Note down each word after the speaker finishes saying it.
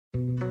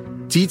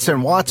Dietz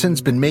and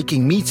Watson's been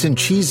making meats and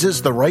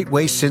cheeses the right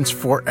way since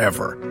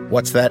forever.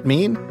 What's that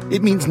mean?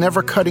 It means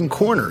never cutting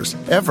corners,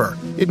 ever.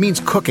 It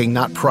means cooking,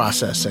 not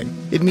processing.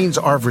 It means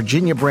our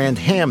Virginia brand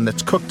ham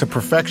that's cooked to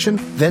perfection,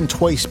 then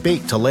twice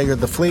baked to layer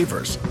the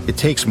flavors. It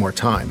takes more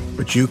time,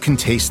 but you can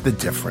taste the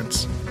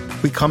difference.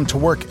 We come to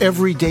work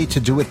every day to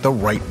do it the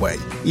right way,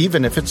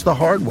 even if it's the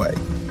hard way.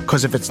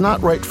 Because if it's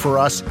not right for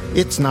us,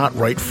 it's not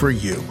right for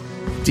you.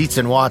 Dietz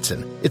and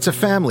Watson, it's a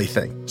family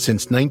thing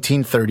since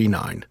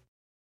 1939.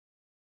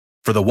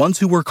 For the ones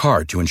who work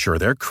hard to ensure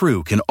their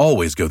crew can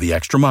always go the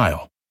extra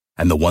mile,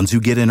 and the ones who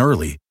get in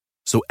early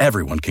so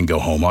everyone can go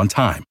home on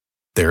time,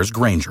 there's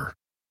Grainger,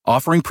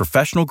 offering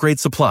professional-grade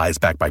supplies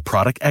backed by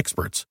product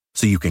experts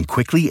so you can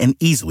quickly and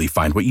easily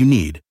find what you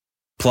need.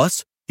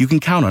 Plus, you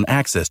can count on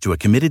access to a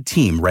committed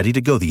team ready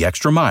to go the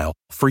extra mile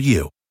for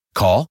you.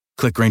 Call,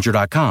 click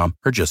Grainger.com,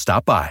 or just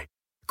stop by.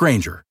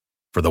 Grainger,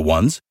 for the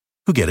ones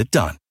who get it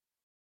done.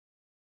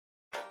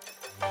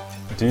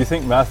 Do you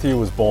think Matthew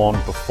was born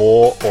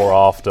before or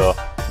after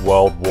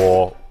World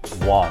War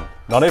I?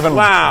 Not even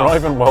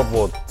World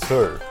War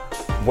II.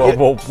 World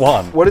War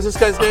I. What is this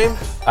guy's name?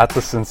 At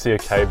the Sincere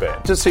K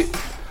Band. Just see,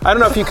 I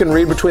don't know if you can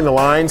read between the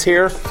lines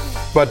here,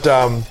 but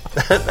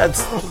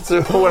that's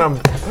what I'm.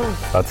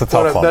 That's a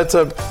tough one. That's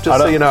just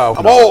so you know.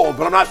 I'm old,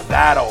 but I'm not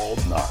that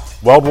old. No.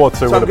 World War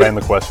II would have been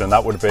the question.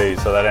 That would be,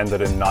 so that ended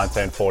in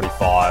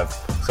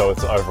 1945, so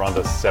it's over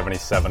under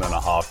 77 and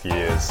a half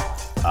years.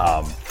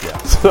 Yeah.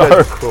 So, you guys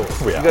are cruel.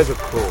 You guys are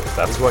cruel.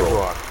 That's what you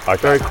are.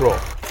 Okay. Very cruel.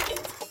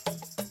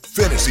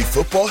 Fantasy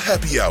Football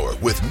Happy Hour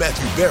with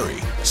Matthew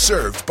Berry,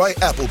 served by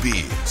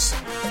Applebee's.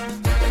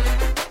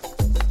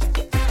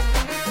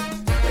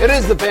 It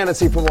is the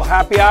Fantasy Football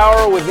Happy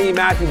Hour with me,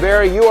 Matthew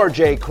Berry. You are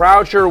Jay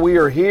Croucher. We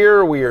are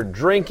here. We are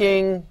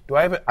drinking.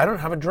 I don't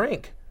have a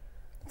drink.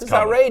 This is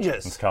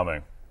outrageous. It's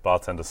coming.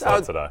 Bartender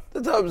said today.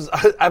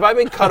 Have I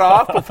been cut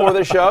off before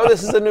the show?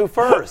 This is a new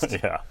first.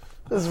 Yeah.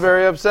 This is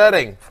very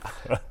upsetting.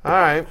 All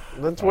right.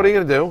 What are you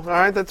going to do? All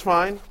right, that's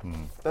fine.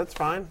 That's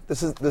fine.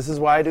 This is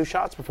why I do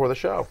shots before the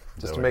show,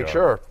 just to make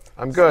sure.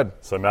 I'm good.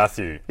 So,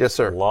 Matthew. Yes,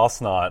 sir.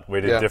 Last night, we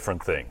did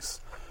different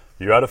things.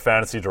 You had a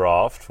fantasy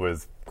draft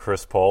with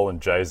Chris Paul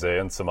and Jay-Z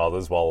and some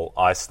others, while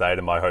I stayed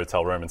in my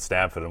hotel room in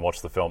Stamford and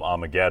watched the film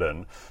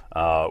Armageddon,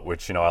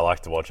 which, I like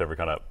to watch every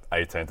kind of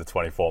 18 to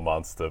 24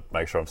 months to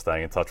make sure I'm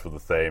staying in touch with the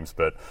themes.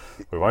 But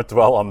we won't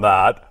dwell on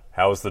that.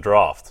 How was the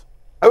draft?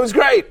 It was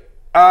great.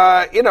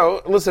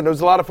 Listen, it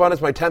was a lot of fun.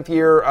 It's my 10th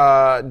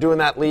year doing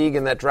that league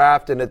and that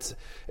draft, and it's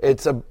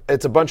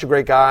a bunch of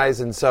great guys.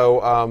 And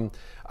so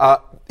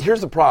here's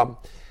the problem,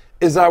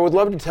 is I would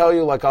love to tell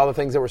you like all the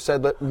things that were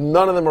said, but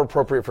none of them are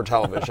appropriate for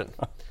television.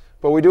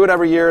 But we do it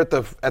every year at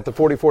the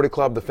 40-40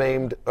 Club, the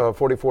famed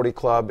 40-40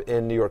 Club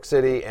in New York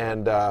City,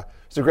 and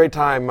it's a great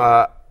time.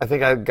 I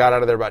think I got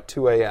out of there about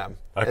 2 a.m.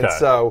 Okay. And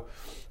so,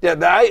 yeah,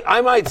 I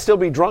might still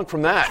be drunk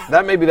from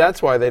that. Maybe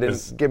that's why they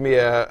didn't give me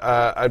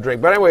a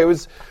drink. But anyway, it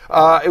was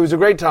a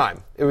great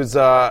time. It was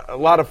a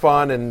lot of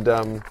fun,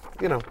 and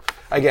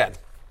again,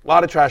 a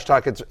lot of trash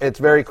talk. It's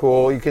very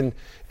cool. You can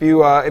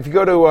if you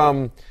go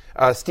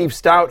to Steve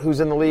Stout,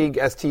 who's in the league,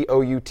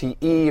 Stoute.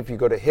 If you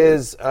go to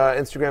his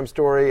Instagram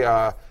story,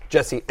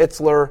 Jesse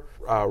Itzler,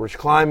 Rich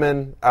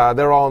Kleiman,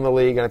 they're all in the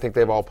league, and I think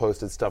they've all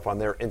posted stuff on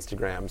their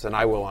Instagrams, and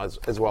I will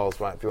as well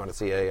if you want to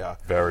see a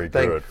very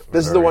thing. good.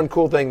 This is the one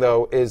cool thing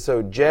though, is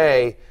so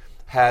Jay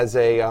has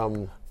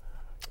a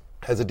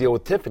deal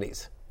with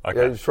Tiffany's.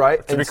 Okay, that's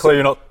right. To be clear,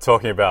 you're not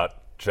talking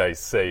about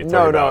JC.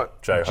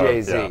 About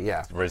Jay-Z.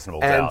 Yeah,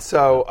 reasonable and doubt.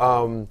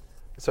 So.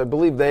 So I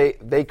believe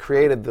they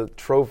created the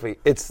trophy.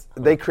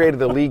 They created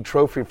the league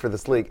trophy for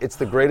this league. It's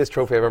the greatest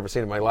trophy I've ever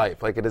seen in my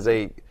life. Like it is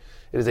a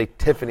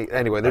Tiffany.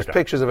 Anyway, there's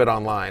pictures of it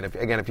online. If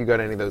you go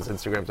to any of those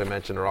Instagrams I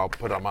mentioned, or I'll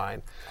put on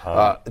mine.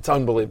 It's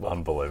unbelievable.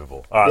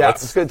 Unbelievable. All right,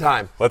 it's a good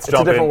time. It's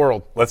a different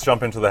world. Let's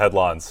jump into the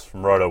headlines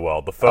from Roto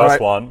World. The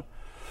first one,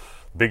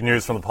 big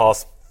news from the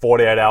past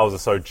 48 hours or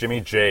so.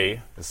 Jimmy G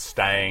is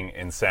staying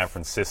in San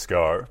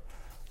Francisco.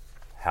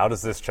 How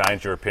does this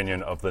change your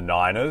opinion of the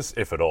Niners,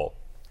 if at all?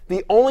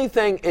 The only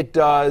thing it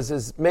does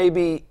is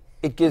maybe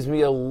it gives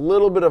me a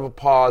little bit of a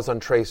pause on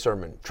Trey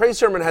Sermon. Trey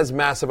Sermon has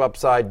massive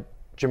upside.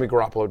 Jimmy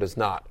Garoppolo does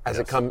not, as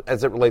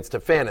it relates to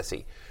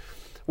fantasy.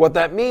 What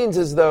that means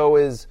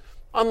is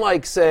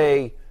unlike,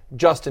 say,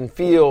 Justin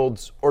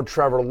Fields or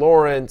Trevor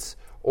Lawrence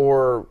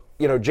or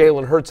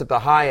Jalen Hurts at the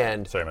high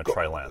end. Sorry, I'm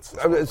Trey Lance.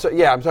 I'm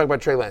talking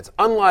about Trey Lance.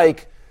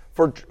 Unlike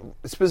for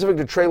specific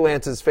to Trey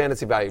Lance's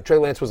fantasy value. Trey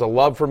Lance was a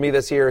love for me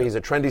this year. He's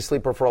a trendy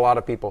sleeper for a lot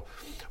of people.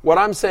 What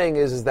I'm saying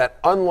is that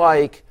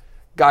unlike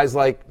guys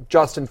like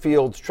Justin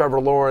Fields, Trevor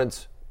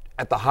Lawrence,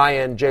 at the high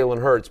end, Jalen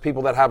Hurts,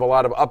 people that have a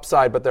lot of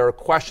upside, but there are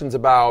questions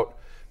about,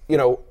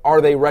 are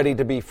they ready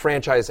to be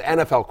franchise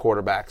NFL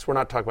quarterbacks? We're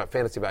not talking about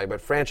fantasy value, but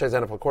franchise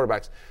NFL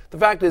quarterbacks. The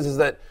fact is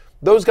that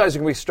those guys are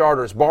going to be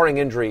starters, barring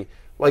injury.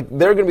 Like,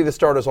 they're going to be the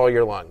starters all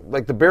year long.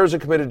 Like, the Bears are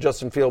committed to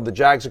Justin Fields, the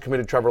Jags are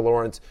committed to Trevor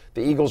Lawrence,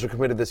 the Eagles are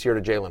committed this year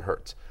to Jalen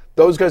Hurts.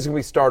 Those guys are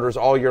going to be starters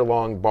all year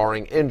long,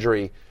 barring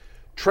injury.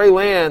 Trey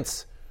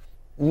Lance,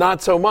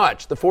 Not so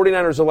much. The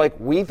 49ers are like,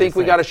 we think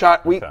we got a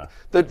shot. The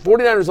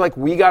 49ers are like,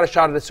 we got a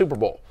shot at a Super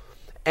Bowl.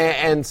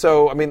 And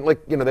so, I mean,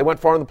 they went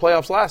far in the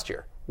playoffs last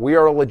year. We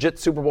are a legit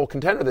Super Bowl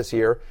contender this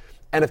year.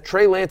 And if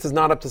Trey Lance is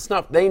not up to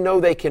snuff, they know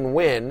they can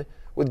win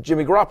with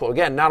Jimmy Garoppolo.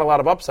 Again, not a lot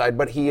of upside,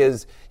 but he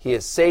is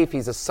safe.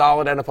 He's a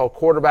solid NFL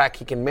quarterback.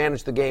 He can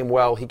manage the game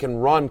well. He can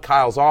run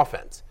Kyle's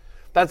offense.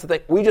 That's the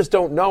thing. We just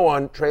don't know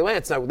on Trey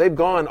Lance. Now, they've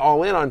gone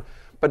all in on,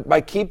 but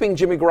by keeping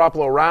Jimmy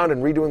Garoppolo around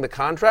and redoing the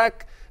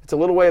contract, it's a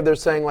little way of they're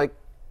saying, like,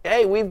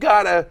 hey, we've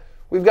got a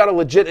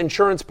legit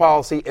insurance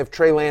policy if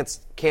Trey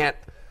Lance can't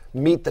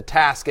meet the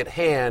task at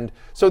hand.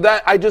 So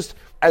that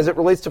as it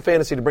relates to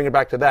fantasy, to bring it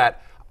back to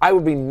that, I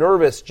would be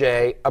nervous,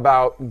 Jay,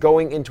 about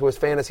going into a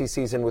fantasy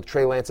season with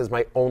Trey Lance as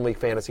my only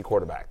fantasy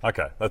quarterback.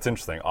 Okay, that's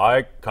interesting.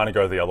 I kind of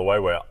go the other way,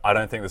 where I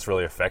don't think this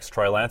really affects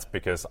Trey Lance,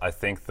 because I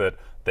think that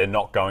they're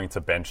not going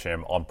to bench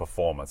him on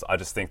performance. I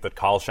just think that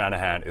Kyle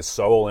Shanahan is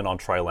so all in on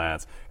Trey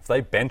Lance. If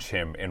they bench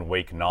him in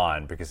week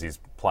 9 because he's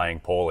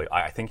playing poorly,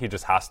 I think he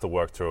just has to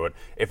work through it.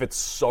 If it's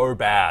so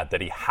bad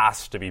that he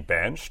has to be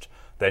benched,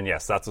 then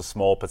yes, that's a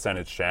small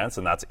percentage chance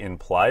and that's in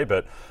play.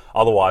 But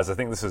otherwise, I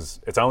think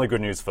it's only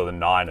good news for the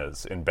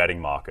Niners in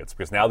betting markets,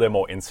 because now they're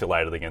more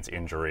insulated against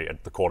injury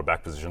at the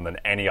quarterback position than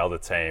any other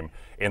team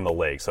in the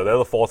league. So they're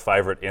the 4th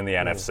favorite in the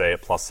NFC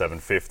at plus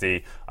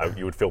 750.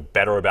 You would feel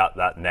better about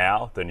that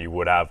now than you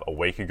would have a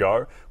week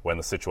ago when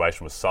the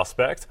situation was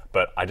suspect.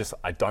 But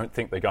I don't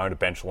think they're going to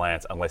bench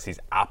Lance unless he's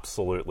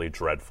absolutely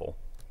dreadful.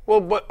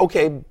 Well,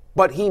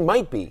 but he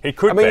might be. He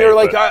could be. I mean, you're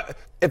like,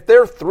 if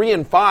they're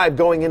 3-5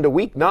 going into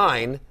week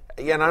 9,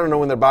 and I don't know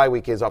when their bye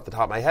week is off the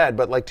top of my head,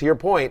 but like to your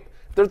point,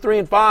 if they're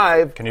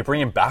 3-5. Can you bring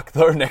him back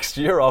though next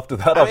year after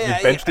that?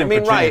 You benched him for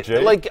Jimmy G?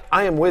 Like,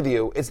 I am with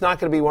you. It's not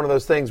going to be one of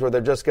those things where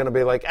they're just going to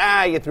be like,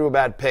 you threw a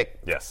bad pick.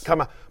 Yes.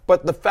 Come on.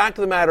 But the fact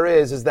of the matter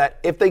is that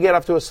if they get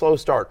off to a slow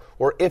start,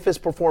 or if his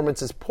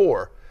performance is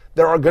poor,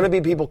 there are going to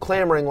be people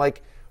clamoring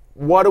like,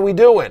 what are we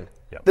doing?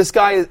 Yep. This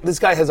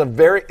guy has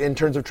in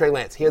terms of Trey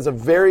Lance, he has a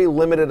very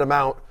limited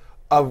amount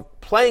of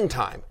playing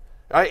time.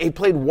 Right? He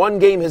played 1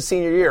 game his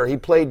senior year. He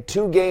played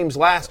 2 games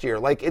last year.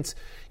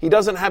 He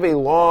doesn't have a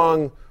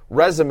long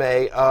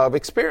resume of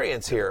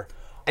experience here.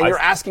 And you're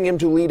asking him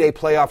to lead a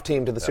playoff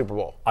team to the Super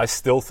Bowl. I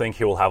still think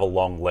he will have a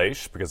long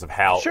leash because of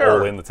how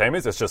all in the team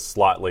is. It's just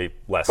slightly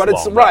less long. But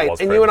it's right.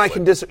 And you and I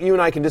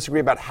can disagree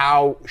about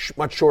how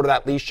much shorter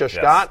that leash just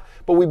got.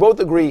 But we both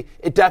agree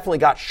it definitely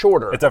got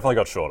shorter. It definitely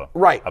got shorter.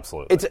 Right.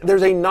 Absolutely.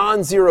 There's a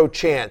non-zero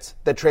chance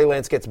that Trey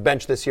Lance gets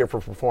benched this year for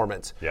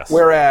performance. Yes.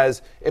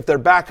 Whereas if their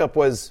backup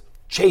was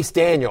Chase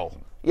Daniel,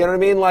 you know what I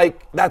mean?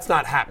 Like, that's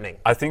not happening.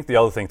 I think the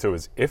other thing, too,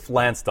 is if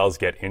Lance does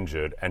get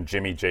injured and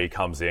Jimmy G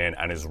comes in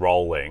and is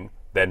rolling,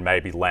 then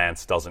maybe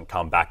Lance doesn't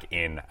come back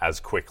in as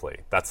quickly.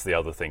 That's the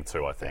other thing,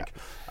 too, I think.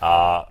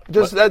 Yeah.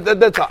 That's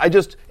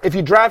all. If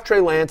you draft Trey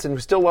Lance and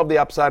we still love the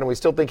upside and we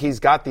still think he's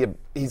got the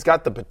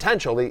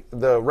potential,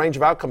 the range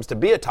of outcomes to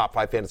be a top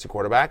 5 fantasy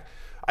quarterback,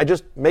 I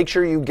just make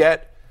sure you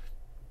get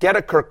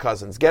a Kirk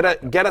Cousins, get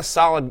a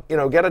solid,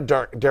 get a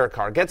Derek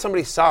Carr, get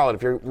somebody solid.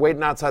 If you're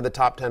waiting outside the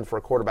top 10 for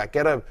a quarterback,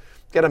 get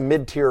a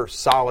mid-tier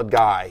solid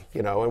guy,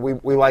 and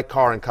we like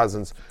Carr and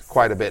Cousins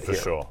quite a bit here.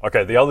 For sure.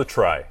 Okay, the other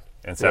Trey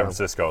in San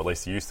Francisco, at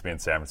least he used to be in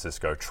San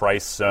Francisco, Trey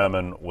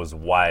Sermon was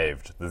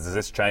waived. Does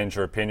this change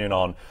your opinion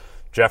on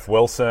Jeff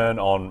Wilson,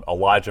 on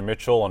Elijah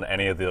Mitchell, on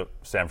any of the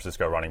San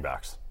Francisco running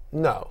backs?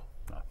 No.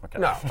 Okay.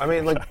 No, I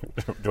mean, like...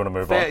 Do you want to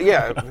move on?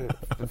 Yeah,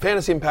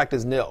 fantasy impact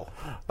is nil.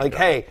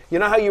 Hey, you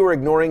know how you were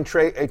ignoring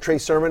Trey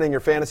Sermon in your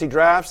fantasy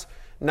drafts?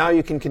 Now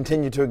you can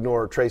continue to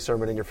ignore Trey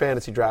Sermon in your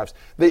fantasy drafts.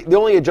 The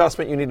only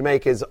adjustment you need to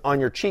make is on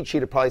your cheat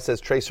sheet, it probably says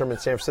Trey Sermon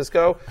San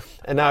Francisco.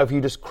 And now if you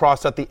just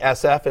cross out the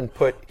SF and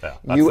put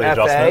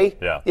UFA,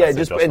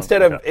 just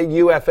instead of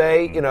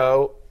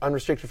UFA,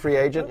 unrestricted free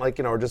agent,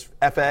 or just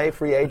FA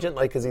free agent,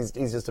 because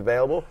he's just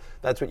available.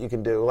 That's what you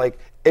can do.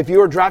 If you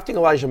are drafting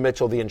Elijah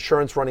Mitchell, the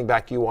insurance running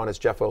back you want is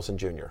Jeff Wilson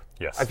Jr.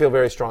 Yes. I feel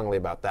very strongly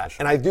about that. Sure.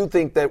 And I do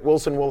think that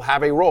Wilson will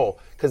have a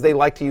role because they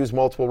like to use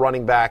multiple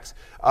running backs.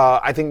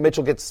 I think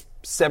Mitchell gets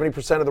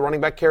 70% of the running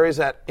back carries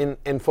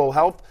in full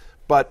health,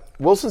 but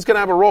Wilson's going to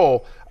have a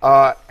role,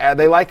 and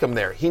they like him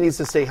there. He needs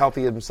to stay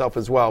healthy himself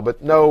as well.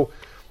 But no,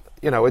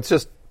 it's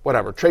just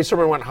whatever. Trey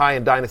Sermon went high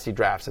in dynasty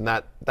drafts, and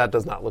that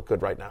does not look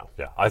good right now.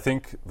 Yeah, I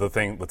think the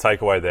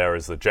takeaway there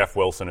is that Jeff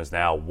Wilson is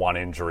now 1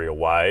 injury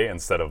away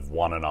instead of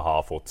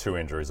 1.5 or 2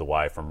 injuries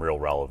away from real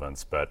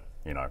relevance. But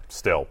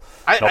still,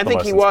 I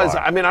think he was.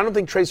 I mean, I don't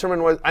think Trey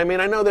Sermon was. I mean,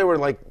 I know they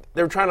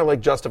were trying to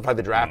justify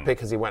the draft pick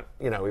because he went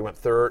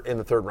third in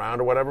the 3rd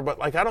round or whatever.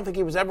 But I don't think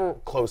he was ever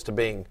close to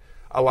being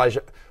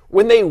Elijah.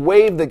 When they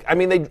waived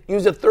they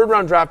used a 3rd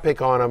round draft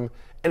pick on him,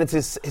 and it's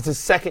his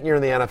 2nd year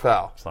in the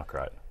NFL. It's not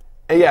great.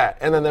 Yeah,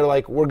 and then they're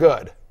like, we're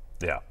good.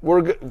 Yeah.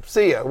 We're good.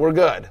 See ya. We're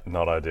good.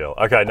 Not ideal.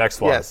 Okay, next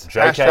one. Yes.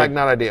 Hashtag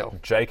not ideal.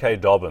 J.K.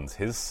 Dobbins.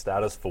 His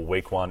status for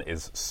week 1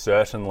 is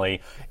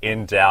certainly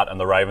in doubt, and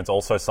the Ravens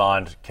also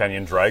signed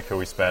Kenyon Drake, who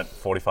we spent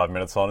 45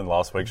 minutes on in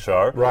last week's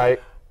show. Right.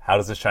 How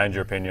does this change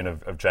your opinion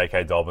of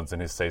J.K. Dobbins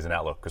and his season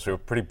outlook? Because we were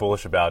pretty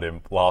bullish about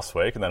him last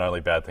week, and then only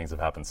bad things have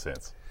happened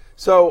since.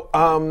 So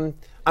I'm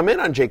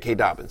in on J.K.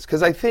 Dobbins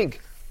because I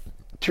think,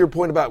 to your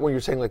point about when you're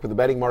saying like with the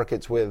betting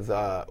markets with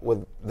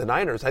the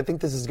Niners, I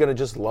think this is going to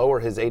just lower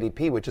his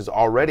ADP, which is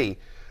already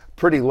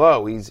pretty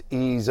low. He's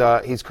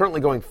currently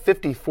going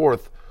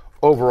 54th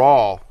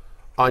overall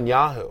on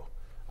Yahoo.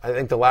 I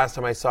think the last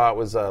time I saw it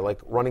was like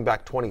running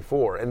back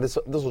 24, and this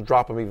will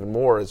drop him even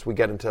more as we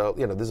get into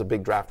this is a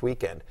big draft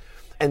weekend,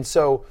 and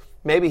so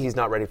maybe he's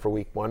not ready for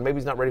week 1, maybe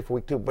he's not ready for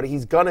week 2, but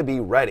he's gonna be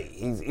ready.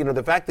 He's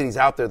the fact that he's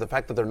out there, the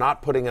fact that they're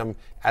not putting him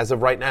as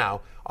of right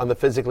now on the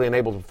physically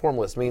unable to perform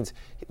list means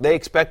they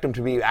expect him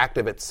to be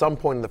active at some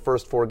point in the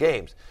first 4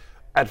 games,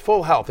 at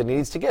full health, and he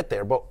needs to get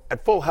there. But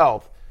at full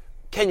health,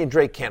 Kenyon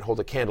Drake can't hold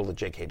a candle to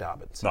J.K.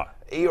 Dobbins, no,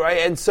 right?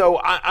 And so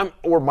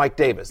or Mike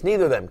Davis,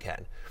 neither of them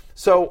can.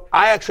 So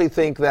I actually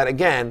think that,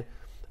 again,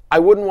 I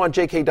wouldn't want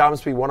J.K.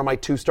 Dobbins to be one of my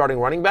 2 starting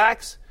running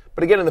backs.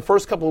 But again, in the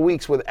first couple of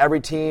weeks with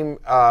every team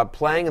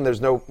playing and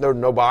there are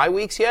no bye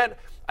weeks yet,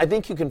 I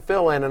think you can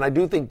fill in. And I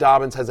do think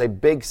Dobbins has a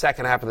big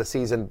second half of the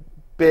season,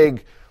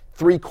 big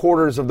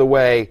 3/4 of the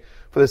way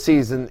for the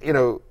season.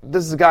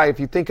 This is a guy,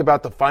 if you think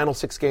about the final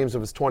 6 games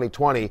of his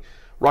 2020,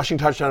 rushing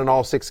touchdown in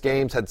all 6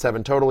 games, had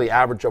 7 total. He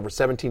averaged over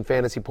 17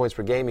 fantasy points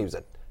per game. He was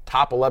a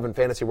top 11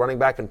 fantasy running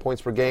back in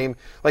points per game.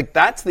 Like,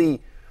 that's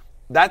the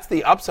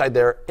upside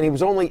there, and he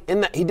was only in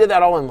that. He did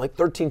that all in like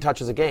 13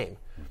 touches a game.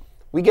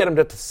 We get him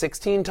to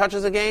 16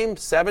 touches a game,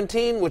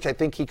 17, which I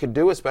think he could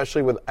do,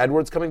 especially with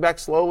Edwards coming back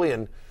slowly.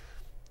 And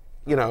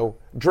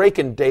Drake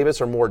and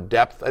Davis are more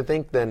depth, I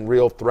think, than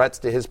real threats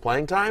to his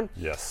playing time.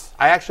 Yes,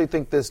 I actually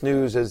think this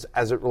news is,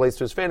 as it relates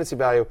to his fantasy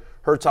value,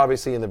 hurts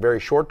obviously in the very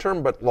short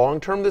term, but long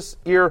term this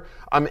year,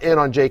 I'm in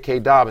on J.K.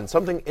 Dobbins.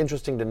 Something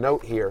interesting to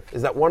note here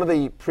is that one of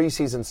the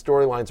preseason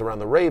storylines around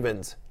the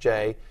Ravens,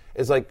 Jay,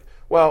 is like,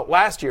 well,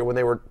 last year when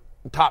they were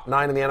top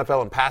 9 in the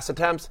NFL in pass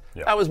attempts,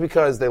 that was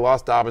because they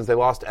lost Dobbins, they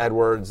lost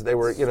Edwards, they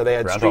were, they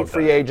had street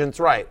free agents,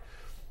 right?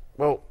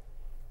 Well,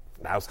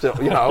 now still,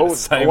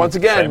 once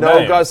again,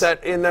 no Gus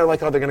in there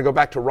like, oh, they're going to go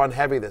back to run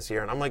heavy this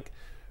year. And I'm like,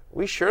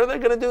 we sure they're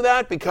going to do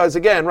that? Because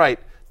again, right,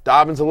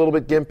 Dobbins a little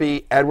bit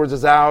gimpy, Edwards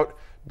is out,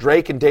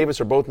 Drake and Davis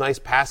are both nice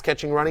pass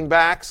catching running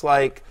backs.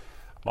 Like,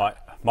 my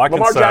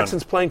Lamar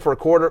Jackson's playing for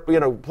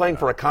a playing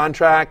for a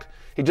contract.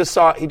 He just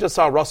saw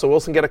Russell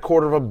Wilson get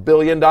 $250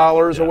 million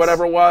or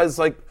whatever it was.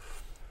 Like,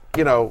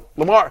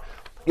 Lamar,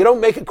 you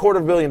don't make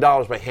 $250 million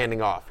by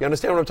handing off. You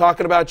understand what I'm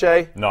talking about,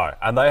 Jay? No,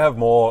 and they have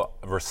more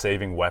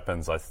receiving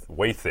weapons,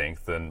 we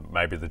think, than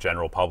maybe the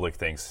general public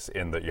thinks,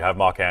 in that you have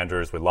Mark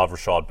Andrews, we love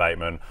Rashad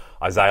Bateman,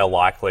 Isaiah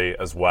Likely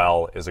as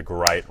well is a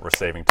great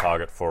receiving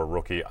target for a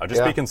rookie. I'd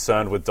just be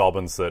concerned with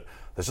Dobbins that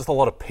there's just a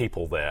lot of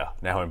people there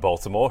now in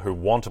Baltimore who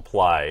want to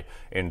play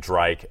in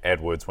Drake,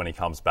 Edwards when he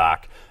comes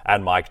back,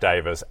 and Mike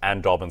Davis,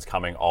 and Dobbins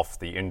coming off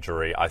the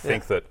injury. I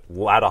think that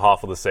latter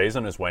half of the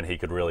season is when he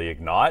could really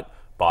ignite,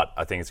 but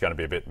I think it's going to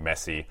be a bit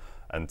messy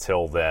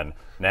until then.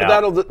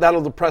 Now,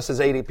 that'll depress his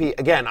ADP.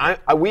 Again,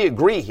 we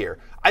agree here.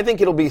 I think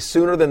it'll be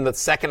sooner than the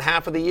second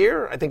half of the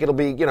year. I think it'll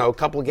be, a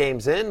couple of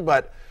games in.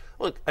 But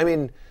look, I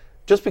mean,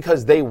 just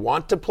because they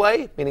want to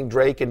play, meaning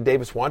Drake and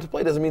Davis want to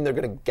play, doesn't mean they're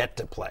going to get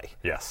to play.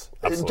 Yes,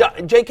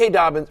 absolutely. J.K.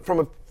 Dobbins,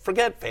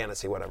 forget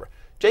fantasy, whatever.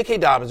 J.K.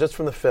 Dobbins, just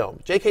from the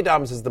film, J.K.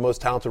 Dobbins is the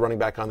most talented running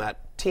back on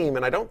that team,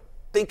 and I don't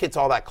think it's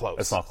all that close.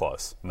 It's not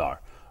close, no.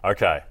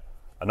 Okay,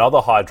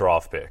 another high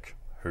draft pick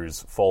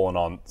who's fallen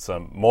on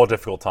some more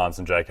difficult times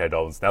than J.K.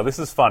 Dobbins. Now, this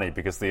is funny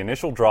because the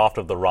initial draft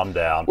of the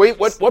rundown... Wait,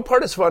 what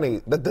part is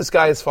funny? That this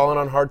guy has fallen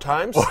on hard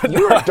times?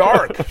 You are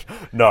dark.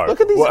 No.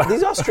 Look at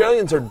these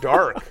Australians are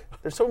dark.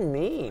 They're so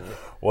mean.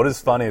 What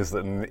is funny is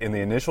that in the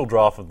initial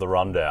draft of the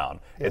rundown,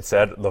 it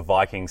said the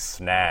Vikings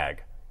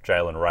snag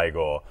Jalen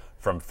Reagor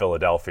from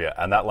Philadelphia,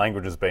 and that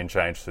language has been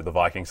changed to the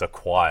Vikings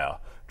acquire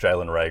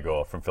Jalen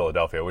Reagor from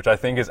Philadelphia, which I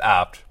think is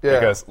apt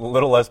because a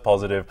little less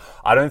positive.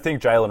 I don't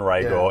think Jalen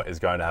Reagor is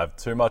going to have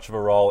too much of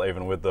a role,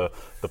 even with the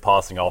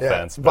passing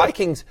offense.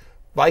 Vikings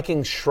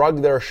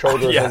shrug their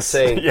shoulders and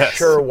say,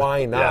 sure,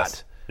 why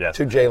not,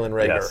 to Jalen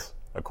Reagor. Yes.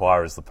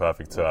 Acquire is the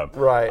perfect term.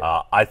 Right.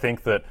 I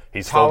think that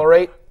he's...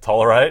 Tolerate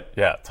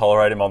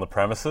him on the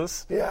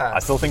premises. Yeah, I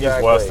still think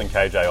he's worse than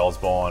KJ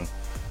Osborne.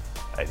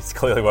 He's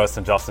clearly worse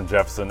than Justin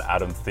Jefferson,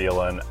 Adam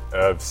Thielen,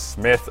 Irv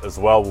Smith as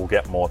well will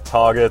get more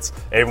targets.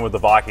 Even with the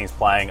Vikings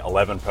playing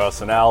 11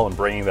 personnel and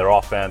bringing their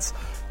offense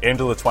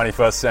into the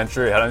 21st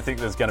century, I don't think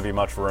there's going to be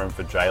much room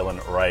for Jalen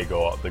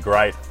Reagor, the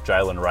great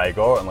Jalen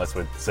Reagor, unless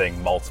we're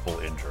seeing multiple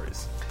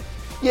injuries.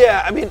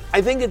 Yeah, I mean,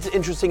 I think it's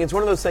interesting. It's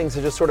one of those things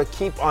to just sort of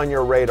keep on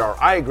your radar.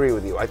 I agree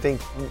with you. I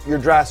think you're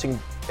drafting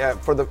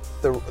for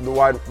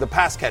the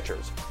pass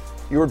catchers.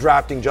 You were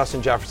drafting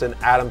Justin Jefferson,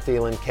 Adam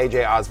Thielen,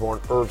 KJ Osborne,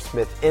 Irv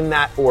Smith in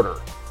that order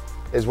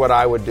is what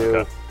I would do.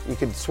 Okay. You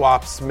could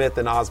swap Smith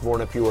and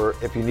Osborne if you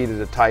needed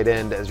a tight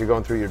end as you're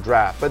going through your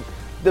draft. But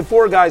the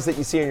 4 guys that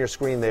you see on your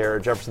screen there,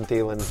 Jefferson,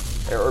 Thielen,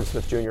 Irv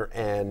Smith Jr.,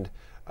 and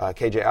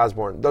KJ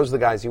Osborne, those are the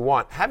guys you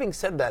want. Having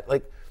said that,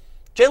 like,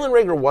 Jalen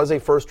Reagor was a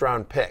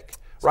first-round pick,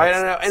 right?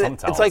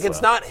 And it's like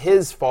it's not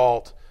his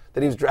fault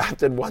that he was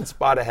drafted one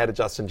spot ahead of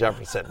Justin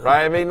Jefferson,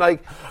 right? I mean, now you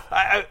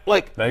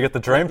get the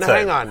dream tape.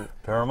 Hang on.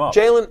 Pair him up.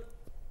 Jalen,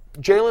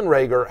 Jalen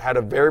Reagor had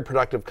a very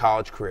productive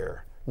college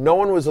career. No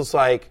one was just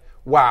like,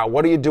 wow,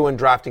 what are you doing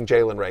drafting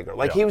Jalen Reagor?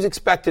 Like, he was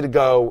expected to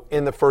go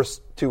in the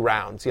first 2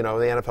 rounds, the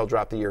NFL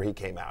draft the year he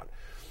came out.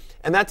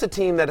 And that's a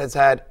team that has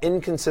had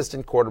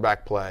inconsistent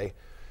quarterback play,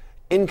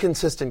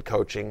 inconsistent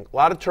coaching, a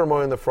lot of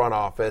turmoil in the front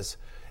office.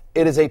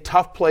 It is a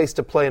tough place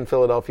to play in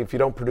Philadelphia if you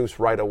don't produce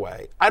right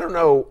away. I don't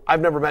know.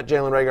 I've never met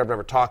Jalen Reagor. I've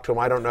never talked to him.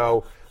 I don't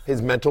know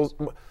his mental.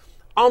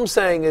 All I'm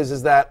saying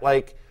is that,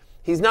 like,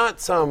 he's not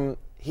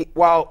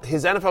while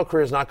his NFL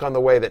career has not gone the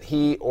way that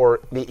he or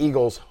the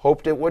Eagles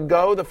hoped it would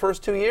go the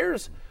first 2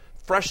 years,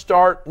 fresh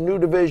start, new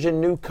division,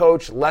 new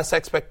coach, less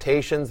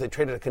expectations. They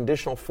traded a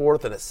conditional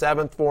 4th and a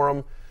 7th for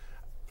him.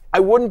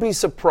 I wouldn't be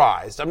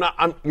surprised.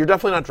 You're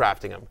definitely not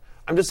drafting him.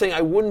 I'm just saying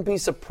I wouldn't be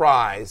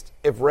surprised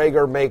if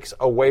Reagor makes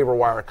a waiver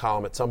wire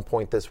column at some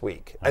point this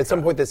week, at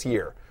some point this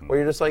year, where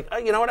you're just like, oh,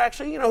 you know what,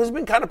 actually, he's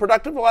been kind of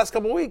productive the last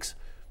couple of weeks.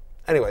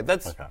 Anyway,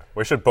 that's... Okay.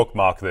 We should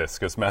bookmark this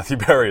because Matthew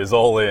Berry is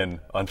all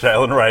in on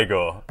Jalen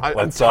Reagor.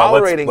 I'm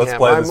tolerating let's him.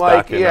 play this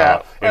like,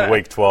 back in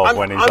Week 12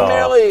 when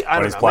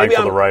he's playing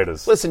for the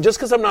Raiders. Listen, just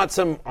because I'm not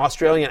some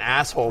Australian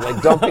asshole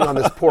like dumping on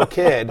this poor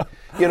kid,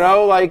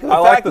 like the I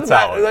like the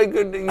talent. Like,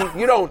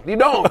 you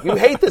don't. You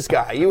hate this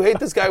guy. You hate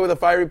this guy with a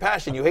fiery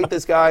passion. You hate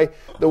this guy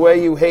the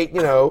way you hate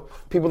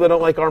people that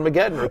don't like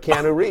Armageddon or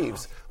Keanu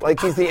Reeves. Like,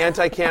 he's the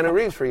anti-Keanu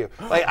Reeves for you.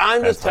 Like,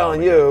 I'm just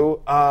telling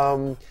you.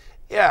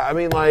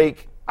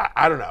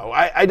 I don't know.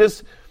 I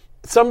just,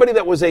 somebody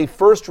that was a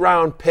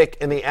first-round pick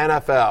in the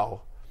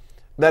NFL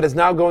that is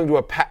now going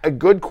to a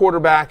good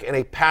quarterback and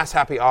a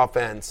pass-happy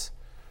offense,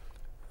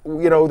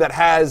 that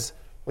has,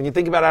 when you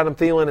think about Adam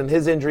Thielen and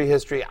his injury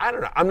history, I don't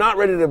know. I'm not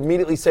ready to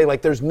immediately say,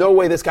 like, there's no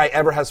way this guy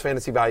ever has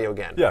fantasy value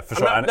again. Yeah, for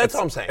sure. That's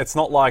all I'm saying. It's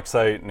not like,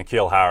 say,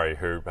 N'Keal Harry,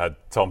 who had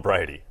Tom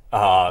Brady.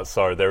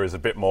 So there is a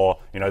bit more,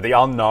 the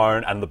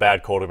unknown and the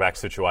bad quarterback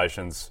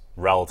situations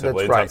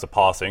relatively in terms of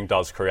passing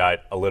does create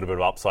a little bit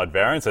of upside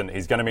variance, and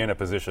he's going to be in a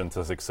position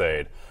to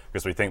succeed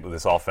because we think that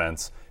this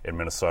offense in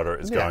Minnesota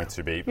is going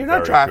to be You're not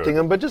very drafting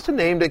good. him, but just a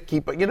name to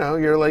keep,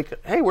 you're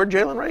like, hey, where'd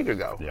Jalen Reagor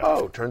go? Yeah.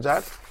 Oh, turns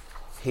out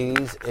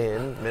he's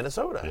in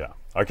Minnesota.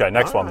 Yeah. Okay,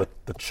 next one.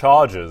 The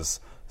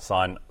Chargers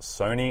sign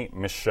Sony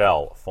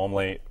Michel,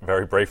 formerly,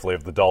 very briefly,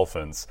 of the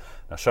Dolphins.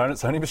 Now,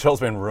 Sony Michel's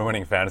been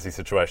ruining fantasy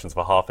situations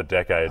for half a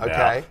decade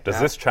now. Does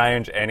this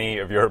change any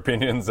of your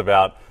opinions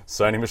about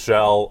Sony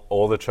Michel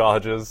or the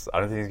Chargers? I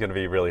don't think he's going to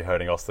be really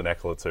hurting Austin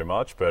Eckler too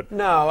much, but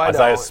no, I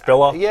Isaiah don't.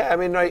 Spiller?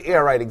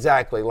 Right,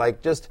 exactly.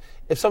 Like, just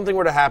if something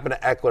were to happen to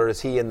Eckler,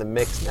 is he in the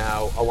mix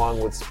now, along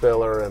with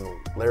Spiller and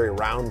Larry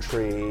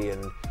Roundtree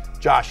and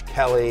Josh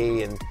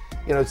Kelly and,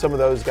 some of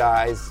those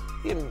guys?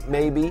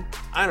 Maybe.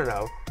 I don't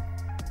know.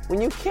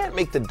 When you can't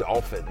make the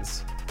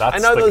Dolphins, that's I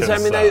know the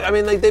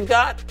those. They've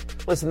got.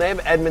 Listen, they have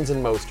Edmonds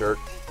and Mostert.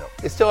 Yep.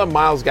 They still have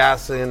Myles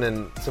Gaskin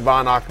and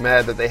Savon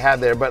Ahmed that they had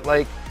there, but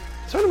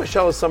Sony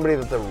Michel is somebody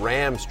that the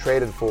Rams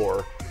traded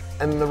for,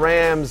 and the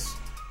Rams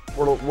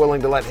were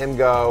willing to let him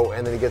go,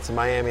 and then he gets to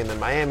Miami, and then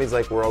Miami's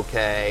like, we're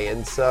okay,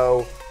 and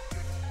so.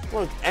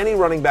 Look, any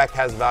running back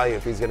has value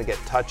if he's going to get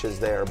touches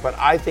there, but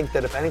I think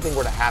that if anything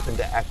were to happen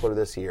to Eckler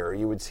this year,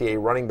 you would see a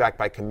running back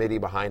by committee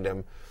behind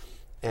him,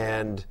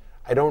 and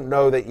I don't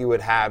know that you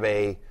would have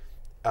a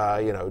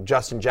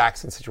Justin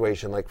Jackson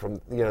situation like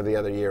from the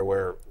other year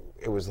where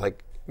it was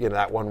like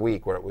that 1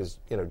 week where it was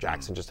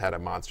Jackson just had a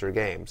monster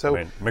game. So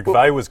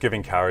McVay was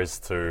giving carries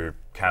to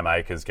Cam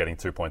Akers, getting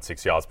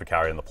 2.6 yards per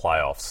carry in the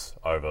playoffs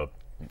over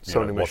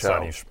Sony Michel.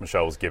 What Sony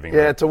Michel was giving.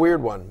 Yeah, it's a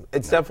weird one.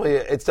 It's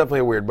definitely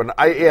a weird one.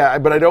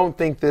 But I don't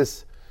think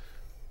this.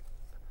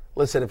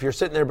 Listen, if you're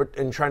sitting there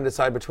and trying to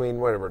decide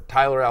between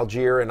Tyler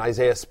Algier and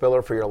Isaiah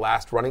Spiller for your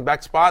last running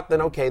back spot,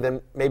 then okay,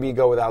 then maybe you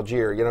go with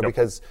Algier,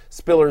 because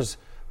Spiller's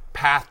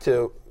path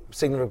to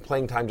significant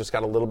playing time just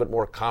got a little bit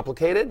more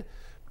complicated.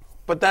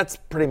 But that's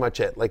pretty much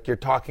it. Like, you're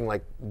talking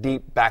like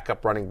deep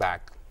backup running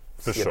back.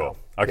 For sure.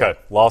 Okay,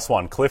 last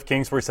one. Cliff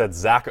Kingsbury said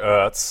Zach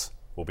Ertz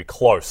will be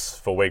close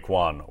for Week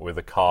 1 with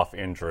a calf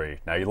injury.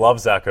 Now, you love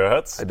Zach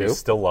Ertz. I do. You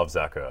still love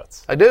Zach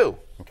Ertz. I do.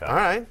 Okay. All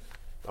right.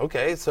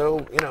 Okay,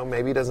 so,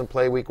 maybe he doesn't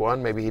play Week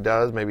 1. Maybe he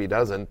does. Maybe he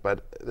doesn't.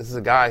 But this is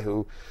a guy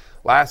who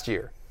last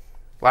year,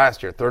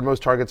 third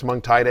most targets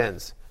among tight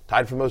ends,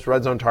 tied for most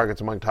red zone targets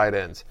among tight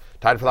ends,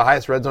 tied for the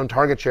highest red zone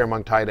target share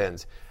among tight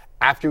ends.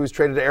 After he was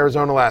traded to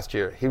Arizona last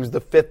year, he was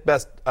the 5th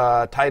best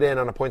tight end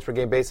on a points per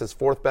game basis,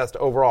 4th best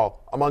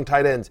overall among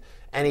tight ends,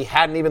 and he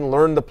hadn't even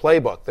learned the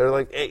playbook. They're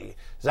like, hey,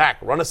 Zach,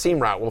 run a seam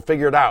route. We'll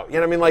figure it out.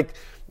 Like,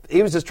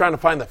 he was just trying to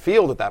find the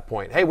field at that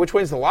point. Hey, which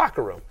way's the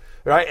locker room?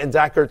 Right? And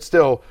Zach Ertz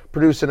still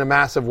produced in a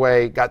massive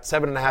way, got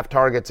 7.5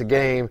 targets a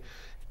game,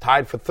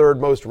 tied for 3rd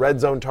most red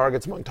zone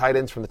targets among tight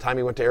ends from the time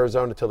he went to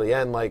Arizona till the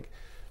end. Like,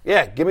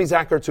 yeah, give me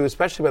Zach Ertz, who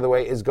especially, by the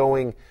way, is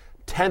going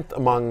 10th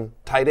among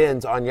tight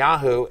ends on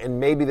Yahoo, and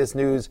maybe this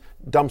news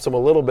dumps him a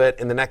little bit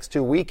in the next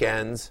 2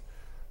 weekends.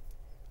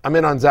 I'm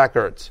in on Zach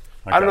Ertz.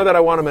 Okay. I don't know that I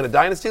want him in a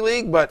dynasty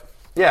league, but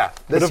yeah,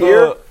 this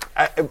year,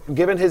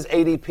 given his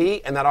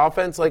ADP and that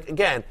offense, like,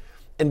 again,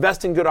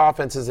 invest in good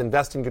offenses,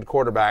 invest in good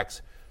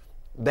quarterbacks.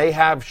 they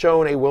have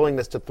shown a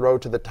willingness to throw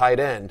to the tight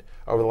end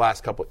over the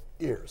last couple of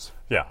years.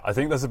 Yeah, I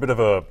think there's a bit of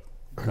a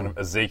kind of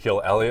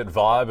Ezekiel Elliott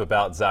vibe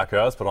about Zach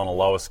Ertz, but on a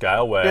lower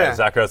scale, where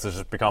Zach Ertz has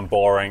just become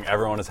boring.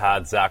 Everyone has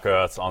had Zach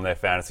Ertz on their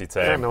fantasy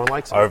team no one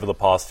likes him. over the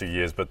past few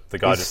years, but the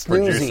guy just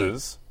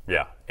produces.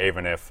 Yeah,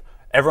 even if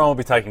everyone will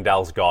be taking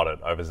Dallas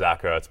Goedert over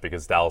Zach Ertz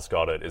because Dallas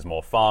Goedert is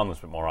more fun, it's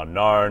a bit more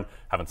unknown,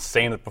 haven't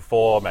seen it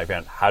before, maybe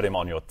haven't had him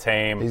on your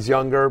team. He's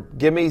younger.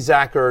 Give me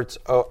Zach Ertz.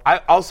 Oh,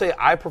 I'll say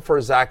I prefer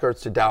Zach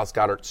Ertz to Dallas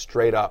Goedert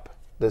straight up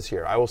this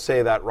year. I will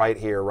say that right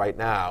here, right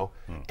now.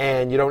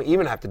 And you don't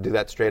even have to do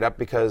that straight up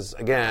because,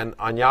 again,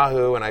 on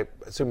Yahoo, and I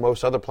assume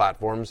most other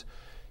platforms,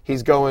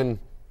 he's going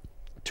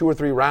 2 or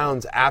 3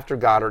 rounds after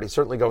Goddard. He's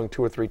certainly going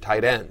 2 or 3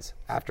 tight ends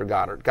after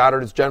Goddard.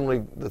 Goddard is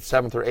generally the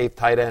 7th or 8th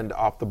tight end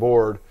off the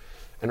board,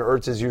 and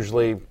Ertz is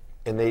usually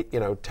in the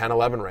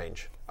 10-11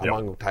 range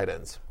among tight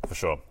ends. For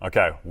sure.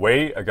 Okay,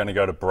 we are going to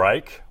go to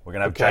break. We're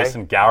going to have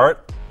Jason Garrett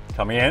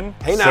coming in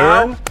soon.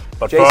 Now.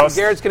 But Jason first,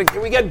 Garrett's going to.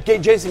 Can we get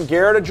Jason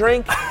Garrett a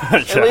drink?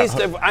 At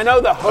least I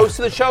know the host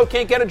of the show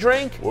can't get a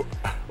drink.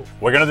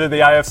 We're going to do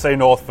the AFC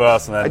North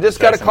first, and then I just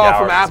got a call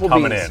from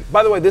Applebee's.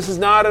 By the way, this is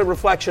not a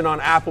reflection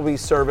on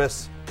Applebee's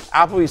service.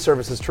 Applebee's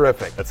service is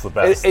terrific. It's the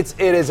best. It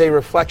is a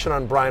reflection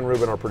on Brian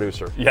Rubin, our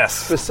producer. Yes.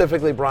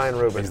 Specifically Brian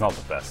Rubin. He's not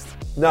the best.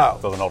 No.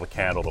 Doesn't hold a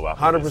candle to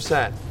Applebee's.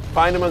 100%.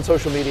 Find him on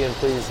social media and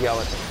please yell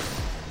at him.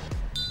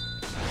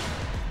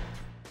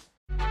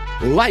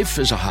 Life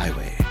is a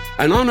highway,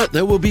 and on it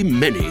there will be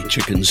many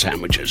chicken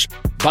sandwiches.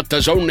 But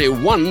there's only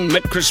one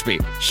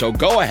McCrispy. So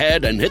go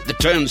ahead and hit the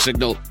turn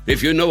signal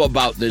if you know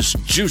about this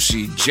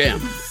juicy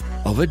gem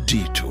of a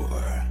detour.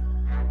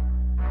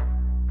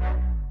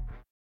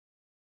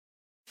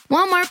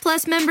 Walmart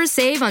Plus members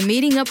save on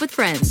meeting up with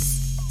friends.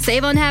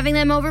 Save on having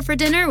them over for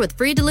dinner with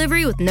free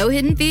delivery with no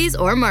hidden fees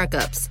or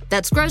markups.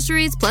 That's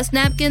groceries, plus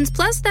napkins,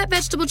 plus that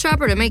vegetable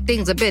chopper to make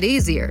things a bit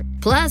easier.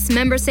 Plus,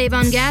 members save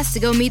on gas to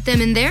go meet them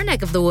in their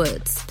neck of the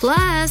woods.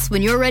 Plus,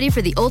 when you're ready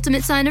for the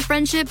ultimate sign of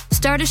friendship,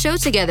 start a show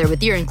together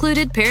with your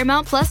included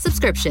Paramount Plus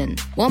subscription.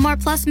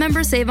 Walmart Plus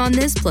members save on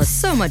this plus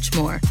so much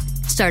more.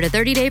 Start a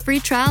 30-day free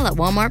trial at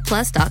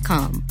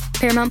walmartplus.com.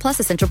 Paramount Plus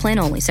Essential Plan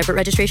only. Separate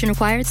registration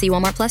required. See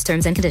Walmart Plus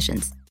terms and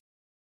conditions.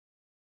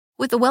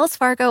 With the Wells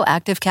Fargo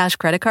Active Cash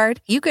Credit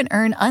Card, you can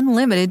earn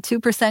unlimited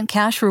 2%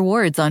 cash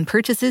rewards on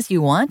purchases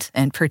you want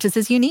and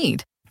purchases you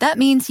need. That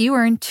means you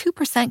earn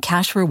 2%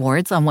 cash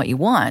rewards on what you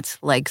want,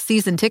 like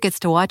season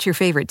tickets to watch your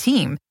favorite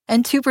team,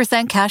 and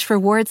 2% cash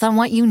rewards on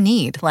what you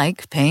need,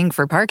 like paying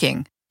for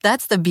parking.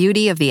 That's the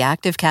beauty of the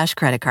Active Cash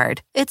Credit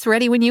Card. It's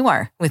ready when you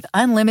are, with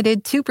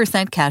unlimited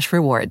 2% cash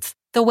rewards.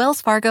 The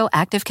Wells Fargo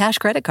Active Cash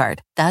Credit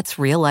Card. That's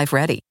real life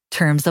ready.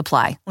 Terms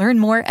apply. Learn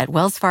more at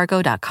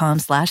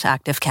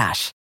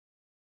wellsfargo.com/activecash.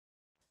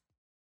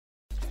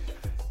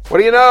 What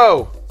do you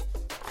know?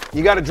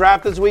 You got a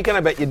draft this weekend? I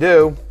bet you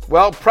do.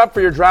 Well, prep for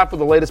your draft with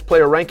the latest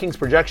player rankings,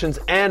 projections,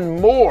 and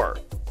more.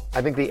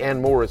 I think the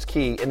and more is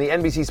key. In the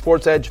NBC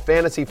Sports Edge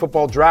Fantasy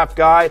Football Draft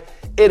Guide,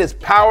 it is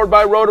powered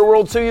by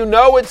Roto-World, so you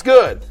know it's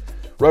good.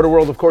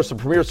 Roto-World, of course, the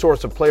premier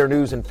source of player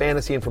news and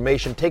fantasy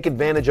information. Take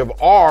advantage of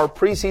our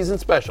preseason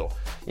special.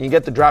 You can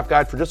get the draft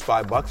guide for just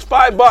 $5.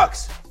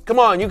 $5! Come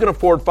on, you can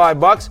afford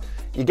 $5.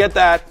 You get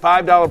that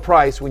 $5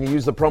 price when you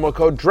use the promo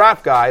code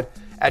DRAFTGUIDE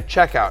at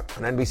checkout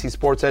on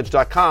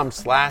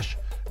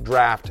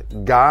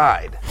NBCSportsEdge.com/draft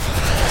guide.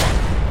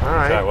 All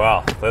right. Okay,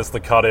 well, there's the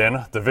cut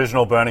in.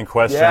 Divisional burning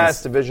questions.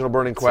 Yes, divisional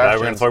burning questions. Today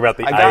we're going to talk about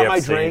the AFC got my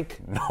drink.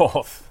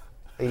 North.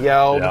 I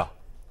yelled. Yeah.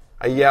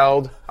 I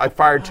yelled. I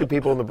fired 2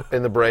 people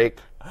in the break,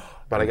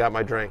 but I got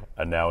my drink.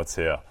 And now it's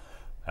here.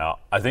 Now,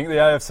 I think the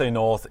AFC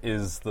North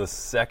is the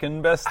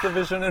second best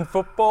division in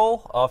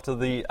football after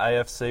the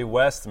AFC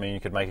West. I mean,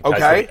 you could make a case for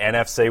the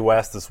NFC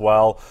West as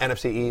well.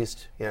 NFC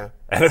East, yeah.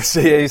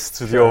 NFC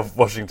East with your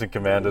Washington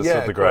Commanders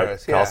with the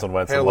great Carson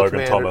Wentz and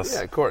Logan Thomas.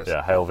 Yeah, of course.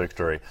 Yeah, hail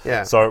victory.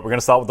 Yeah. So we're going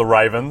to start with the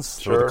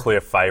Ravens, who are the clear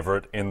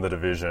favorite in the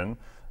division,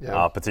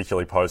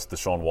 particularly post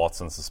Deshaun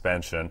Watson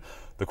suspension.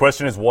 The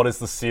question is, what is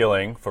the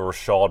ceiling for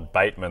Rashad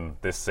Bateman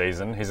this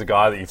season? He's a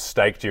guy that you've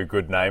staked your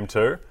good name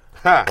to.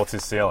 What's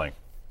his ceiling?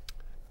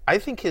 I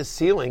think his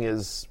ceiling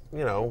is,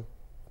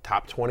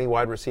 top 20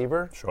 wide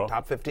receiver,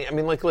 top 15. I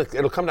mean, look,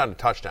 it'll come down to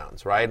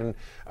touchdowns, right? And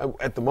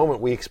at the moment,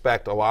 we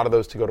expect a lot of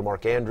those to go to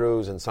Mark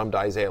Andrews and some to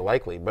Isaiah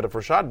Likely. But if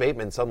Rashad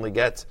Bateman suddenly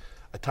gets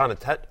a ton of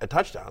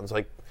touchdowns,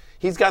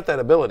 he's got that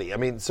ability. I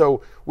mean,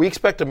 so we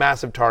expect a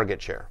massive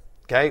target share,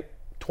 okay?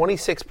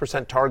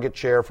 26% target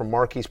share from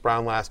Marquise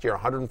Brown last year,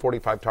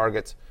 145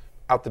 targets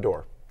out the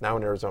door, now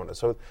in Arizona.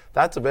 So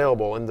that's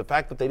available. And the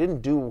fact that they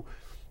didn't do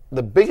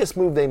the biggest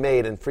move they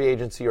made in free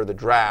agency or the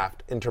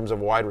draft in terms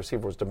of wide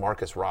receiver was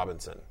DeMarcus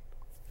Robinson.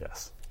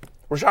 Yes.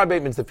 Rashad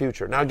Bateman's the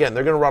future. Now again,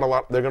 they're going to run a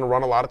lot. They're going to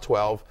run a lot of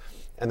 12,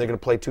 and they're going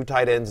to play 2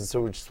 tight ends, and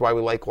so which is why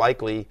we like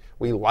Likely.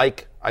 We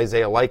like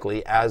Isaiah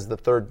Likely as the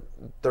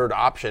third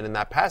option in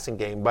that passing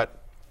game.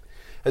 But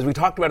as we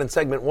talked about in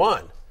segment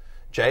 1,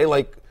 Jay,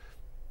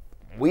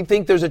 we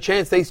think there's a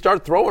chance they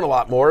start throwing a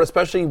lot more,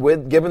 especially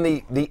given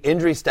the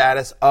injury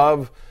status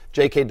of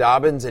J.K.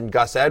 Dobbins and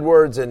Gus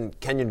Edwards and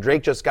Kenyon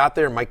Drake just got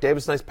there, and Mike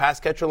Davis, nice pass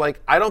catcher. Like,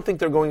 I don't think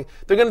they're going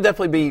to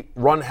definitely be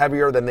run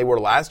heavier than they were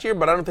last year,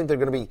 but I don't think they're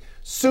going to be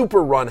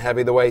super run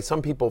heavy the way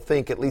some people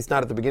think, at least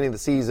not at the beginning of the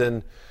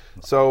season.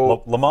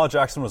 So Lamar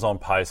Jackson was on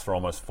pace for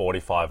almost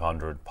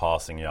 4,500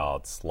 passing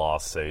yards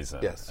last season.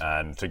 Yes.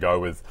 And to go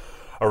with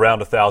around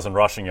 1,000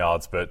 rushing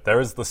yards, but there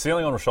is the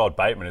ceiling on Rashad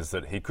Bateman is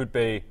that he could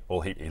be,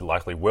 well, he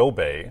likely will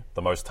be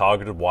the most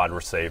targeted wide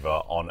receiver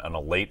on an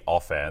elite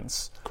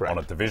offense, Correct.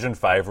 on a division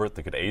favorite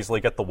that could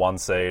easily get the 1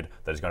 seed,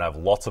 that is going to have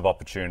lots of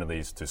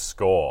opportunities to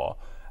score,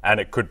 and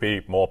it could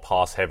be more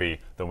pass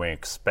heavy than we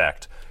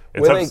expect.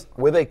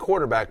 With a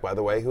quarterback, by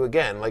the way, who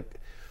again,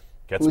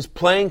 who's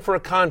playing for a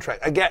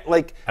contract.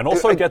 And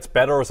also gets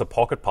better as a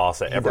pocket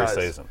passer every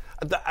season.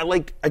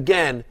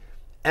 Again,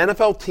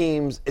 NFL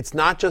teams, it's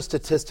not just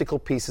statistical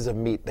pieces of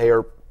meat. They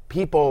are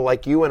people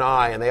like you and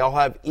I, and they all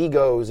have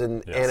egos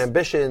and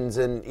ambitions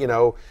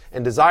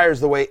and desires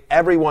the way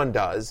everyone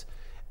does.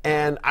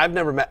 And I've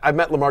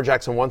met Lamar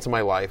Jackson once in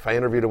my life. I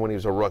interviewed him when he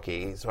was a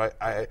rookie. So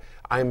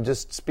I'm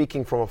just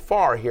speaking from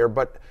afar here.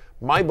 But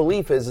my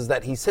belief is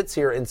that he sits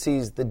here and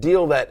sees the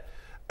deal that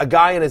a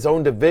guy in his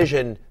own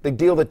division, the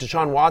deal that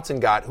Deshaun Watson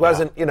got, who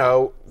hasn't,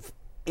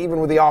 even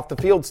with the off the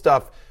field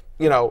stuff,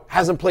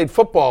 hasn't played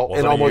football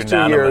in almost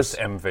 2 years.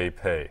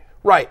 MVP.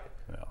 Right.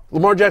 Yeah.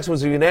 Lamar Jackson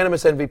was a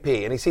unanimous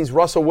MVP, and he sees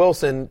Russell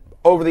Wilson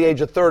over the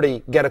age of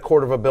 30 get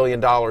 $250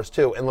 million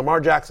too. And Lamar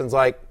Jackson's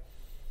like,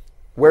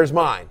 where's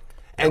mine?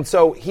 And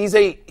so he's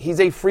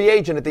a free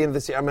agent at the end of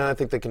this year. I mean, I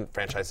think they can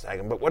franchise tag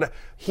him, but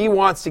he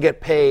wants to get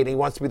paid. He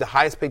wants to be the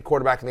highest paid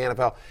quarterback in the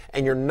NFL,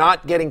 and you're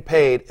not getting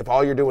paid if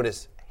all you're doing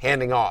is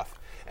handing off.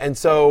 And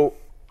so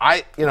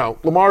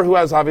Lamar, who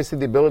has obviously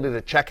the ability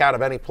to check out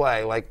of any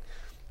play,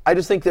 I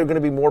just think they're going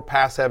to be more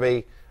pass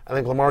heavy. I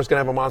think Lamar's going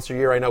to have a monster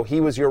year. I know he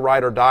was your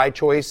ride or die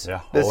choice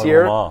this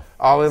year. All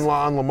in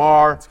on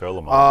Lamar. Let's go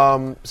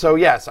Lamar. So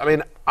yes, I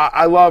mean,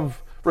 I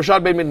love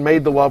Rashad Bateman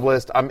made the love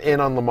list. I'm in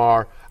on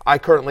Lamar. I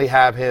currently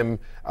have him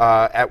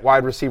at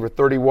wide receiver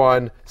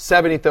 31,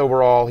 70th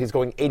overall. He's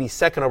going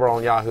 82nd overall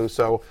in Yahoo,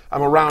 so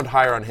I'm a round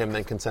higher on him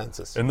than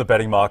consensus. In the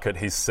betting market,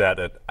 he's set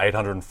at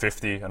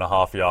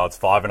 850.5 yards,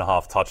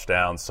 5.5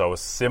 touchdowns, so a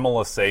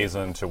similar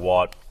season to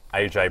what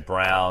A.J.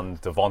 Brown,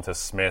 Devonta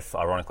Smith,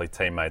 ironically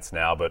teammates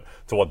now, but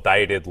to what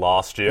they did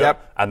last year.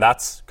 Yep. And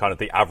that's kind of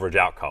the average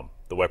outcome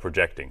that we're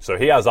projecting. So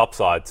he has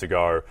upside to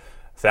go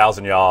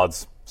 1,000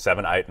 yards,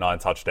 7, 8, 9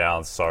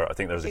 touchdowns. So I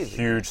think there's a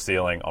huge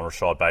ceiling on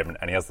Rashad Bateman,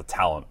 and he has the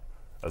talent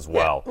as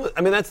well. Yeah.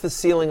 I mean, that's the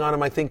ceiling on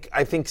him. I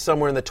think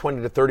somewhere in the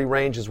 20 to 30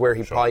 range is where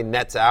he probably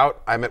nets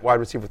out. I'm at wide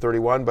receiver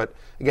 31, but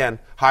again,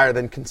 higher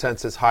than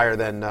consensus, higher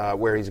than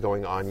where he's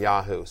going on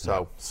Yahoo.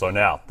 So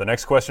now, the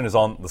next question is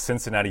on the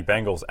Cincinnati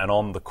Bengals and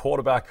on the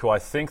quarterback who I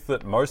think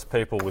that most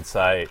people would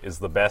say is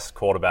the best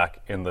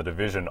quarterback in the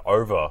division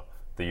over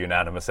the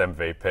unanimous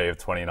MVP of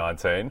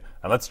 2019,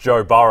 and that's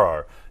Joe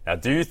Burrow. Now,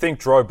 do you think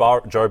Joe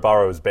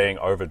Burrow is being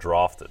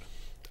overdrafted?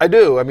 I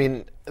do. I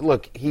mean,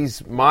 look,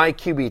 he's my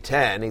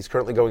QB10. He's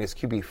currently going as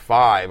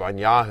QB5 on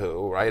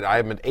Yahoo, right? I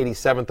have him at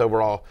 87th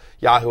overall.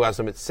 Yahoo has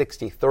him at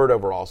 63rd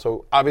overall.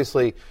 So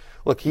obviously,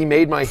 look, he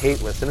made my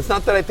hate list, and it's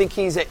not that I think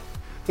he's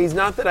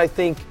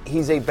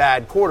a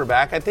bad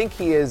quarterback. I think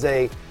he's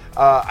a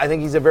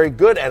very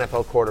good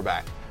NFL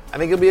quarterback. I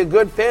think he'll be a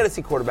good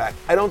fantasy quarterback.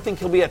 I don't think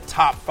he'll be a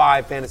top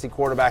 5 fantasy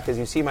quarterback. As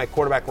you see my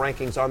quarterback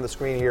rankings on the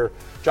screen here,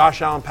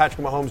 Josh Allen,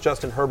 Patrick Mahomes,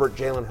 Justin Herbert,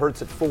 Jalen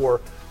Hurts at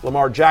 4,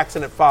 Lamar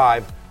Jackson at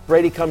 5,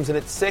 Brady comes in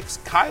at 6,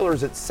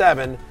 Kyler's at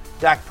 7,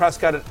 Dak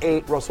Prescott at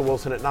 8, Russell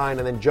Wilson at 9,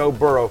 and then Joe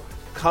Burrow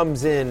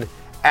comes in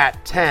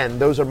at 10.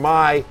 Those are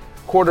my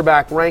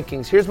quarterback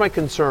rankings. Here's my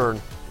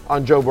concern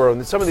on Joe Burrow.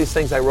 And some of these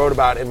things I wrote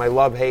about in my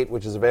love-hate,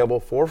 which is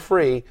available for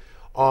free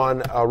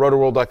on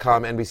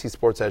rotoworld.com,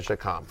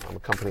 NBCSportsEdge.com. I'm a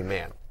company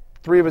man.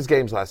 3 of his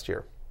games last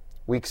year.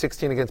 Week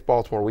 16 against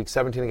Baltimore, Week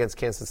 17 against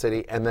Kansas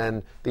City, and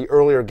then the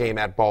earlier game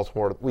at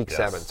Baltimore, Week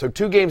 7. So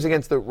 2 games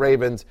against the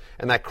Ravens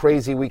and that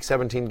crazy Week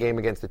 17 game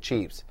against the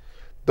Chiefs.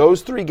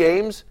 Those 3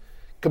 games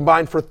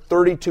combined for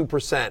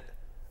 32%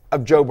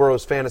 of Joe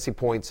Burrow's fantasy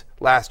points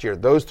last year.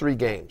 Those 3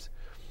 games.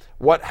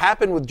 What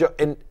happened with Joe,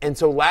 and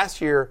so last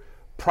year,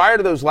 prior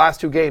to those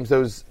last 2 games,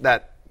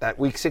 that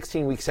Week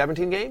 16, Week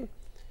 17 game,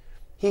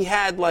 he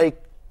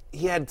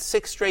had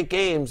 6 straight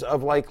games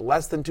of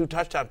less than 2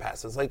 touchdown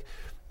passes.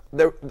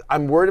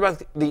 I'm worried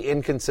about the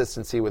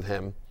inconsistency with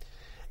him,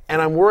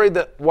 and I'm worried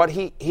that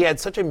he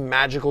had such a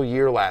magical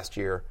year last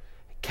year.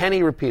 Can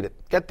he repeat it?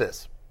 Get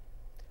this.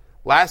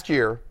 Last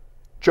year,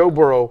 Joe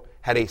Burrow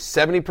had a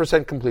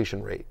 70%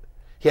 completion rate.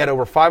 He had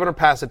over 500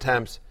 pass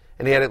attempts,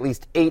 and he had at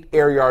least 8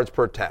 air yards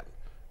per attempt.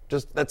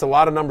 That's a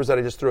lot of numbers that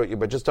I just threw at you,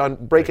 but just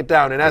break it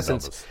down. In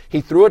essence, numbers.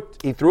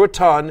 He threw a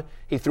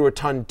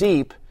ton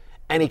deep,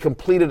 and he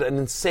completed an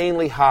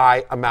insanely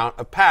high amount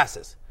of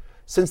passes.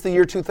 Since the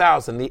year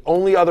 2000, the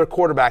only other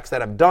quarterbacks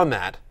that have done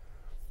that,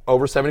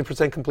 over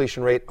 70%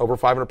 completion rate, over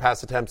 500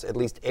 pass attempts, at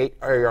least 8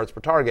 air yards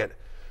per target,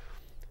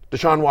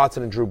 Deshaun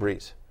Watson and Drew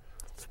Brees.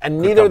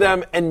 And neither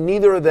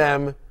of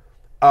them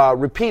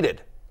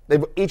repeated.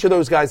 Each of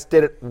those guys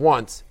did it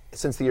once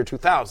since the year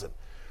 2000.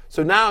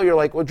 So now you're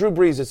like, well, Drew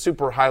Brees is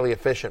super highly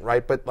efficient,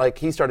 right? But like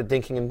he started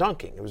dinking and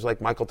dunking. It was like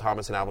Michael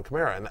Thomas and Alvin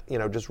Kamara,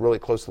 and just really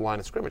close to the line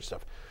of scrimmage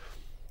stuff.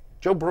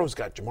 Joe Burrow's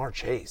got Jamar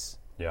Chase.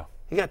 Yeah.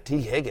 He got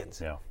T.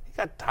 Higgins. Yeah. He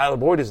got Tyler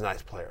Boyd is a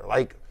nice player.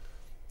 Like,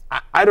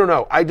 I don't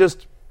know. Is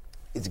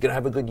he going to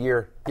have a good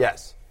year?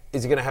 Yes.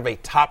 Is he going to have a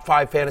top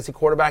 5 fantasy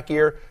quarterback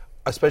year?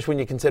 Especially when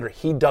you consider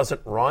he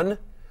doesn't run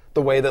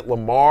the way that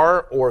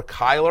Lamar or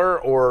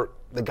Kyler or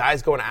the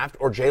guys going after,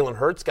 or Jalen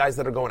Hurts, guys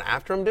that are going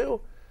after him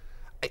do.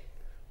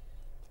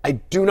 I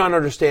do not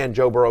understand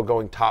Joe Burrow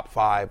going top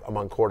 5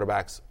 among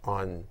quarterbacks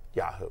on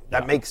Yahoo.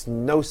 That makes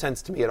no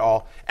sense to me at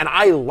all. And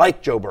I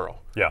like Joe Burrow.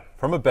 Yeah.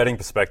 From a betting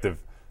perspective,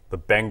 the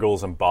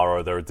Bengals and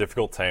Burrow, they're a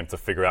difficult team to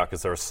figure out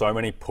because there are so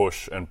many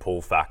push and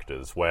pull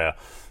factors where,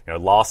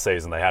 last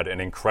season they had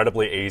an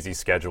incredibly easy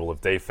schedule of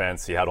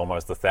defense. He had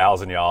almost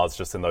 1,000 yards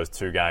just in those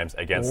 2 games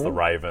against the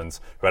Ravens,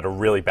 who had a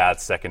really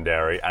bad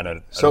secondary and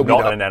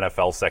not an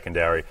NFL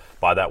secondary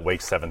by that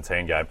Week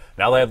 17 game.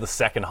 Now they have the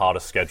second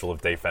hardest schedule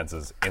of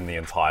defenses in the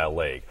entire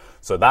league.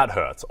 So that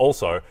hurts.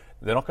 Also,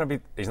 he's not going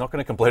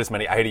to complete as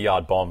many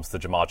 80-yard bombs to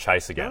Jamar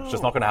Chase again. No. It's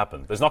just not going to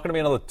happen. There's not going to be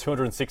another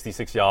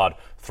 266-yard,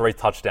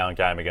 3-touchdown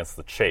game against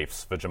the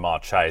Chiefs for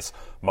Jamar Chase,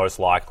 most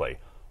likely.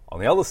 On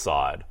the other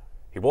side,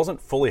 he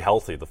wasn't fully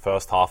healthy the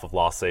first half of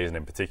last season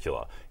in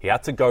particular. He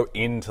had to go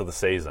into the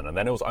season, and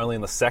then it was only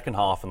in the second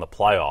half in the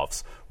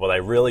playoffs where they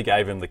really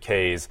gave him the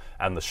keys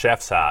and the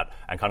chef's hat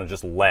and kind of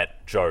just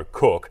let Joe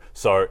cook.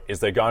 So is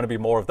there going to be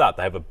more of that?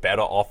 They have a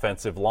better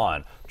offensive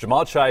line.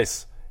 Jamar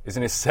Chase is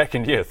in his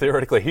second year.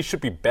 Theoretically, he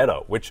should be better,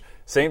 which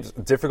seems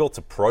difficult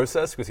to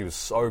process because he was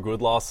so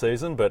good last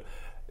season. But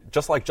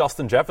just like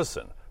Justin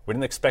Jefferson, we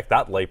didn't expect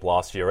that leap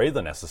last year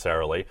either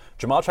necessarily.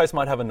 Jamar Chase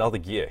might have another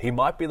year. He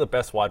might be the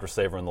best wide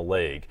receiver in the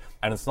league.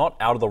 And it's not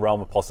out of the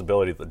realm of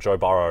possibility that Joe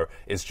Burrow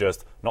is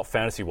just, not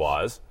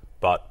fantasy-wise,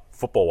 but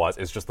football-wise,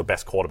 is just the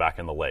best quarterback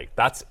in the league.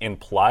 That's in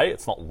play.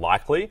 It's not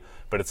likely,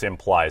 but it's in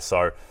play.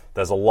 So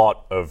there's a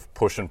lot of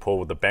push and pull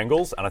with the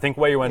Bengals. And I think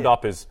where you end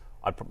up is,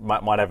 I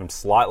might have him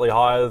slightly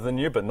higher than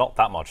you, but not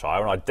that much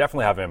higher. And I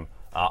definitely have him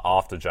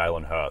after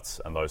Jalen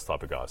Hurts and those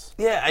type of guys.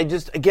 Yeah,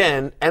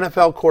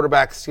 NFL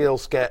quarterback skill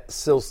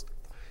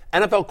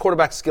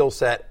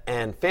set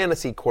and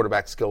fantasy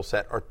quarterback skill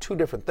set are two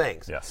different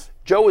things. Yes.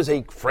 Joe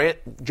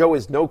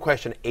is no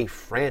question a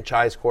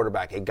franchise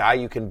quarterback, a guy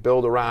you can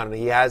build around, and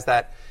he has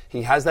that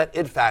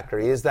it factor.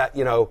 He is that,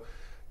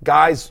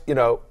 guys,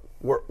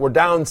 we're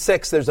down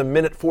 6. There's a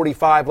minute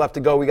 45 left to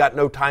go. We got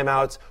no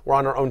timeouts. We're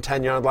on our own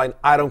 10-yard line.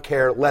 I don't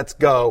care. Let's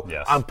go.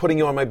 Yes. I'm putting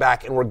you on my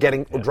back, and we're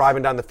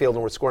driving down the field,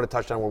 and we're scoring a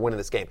touchdown. We're winning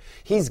this game.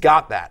 He's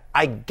got that.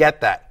 I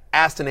get that.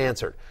 Asked and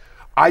answered.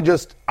 I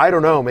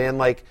don't know, man.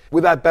 Like,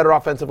 with that better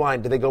offensive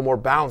line, do they go more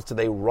balanced? Do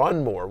they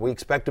run more? We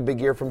expect a big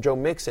year from Joe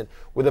Mixon.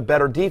 With a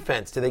better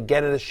defense, do they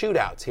get into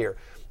shootouts here?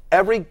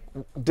 Every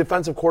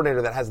defensive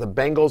coordinator that has the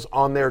Bengals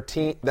on their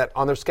team,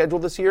 on their schedule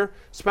this year,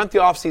 spent the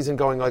offseason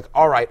going like,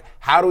 all right,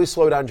 how do we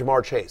slow down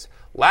Jamar Chase?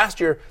 Last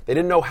year, they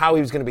didn't know how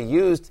he was going to be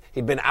used.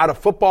 He'd been out of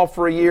football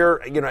for a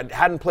year,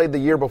 hadn't played the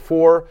year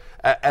before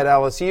at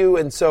LSU,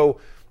 and so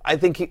I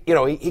think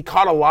he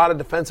caught a lot of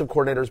defensive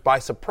coordinators by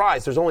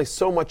surprise. There's only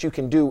so much you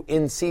can do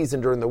in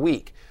season during the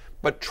week.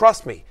 But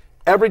trust me,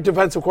 every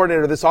defensive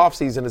coordinator this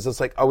offseason is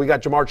just like, oh, we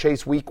got Jamar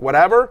Chase week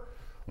whatever.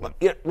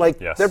 Yes.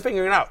 They're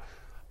figuring it out.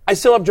 I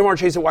still have Jamar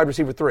Chase at wide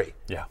receiver 3.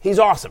 Yeah. He's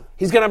awesome.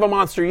 He's going to have a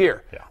monster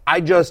year. Yeah.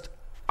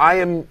 I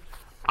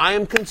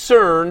am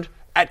concerned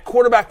at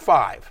quarterback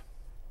 5.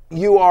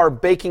 You are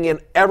baking in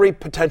every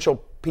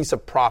potential piece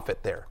of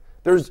profit there.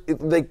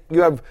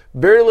 You have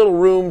very little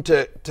room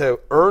to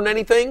earn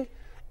anything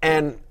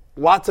and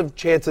lots of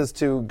chances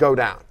to go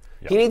down.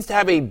 Yep. He needs to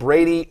have a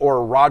Brady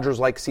or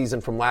Rodgers-like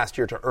season from last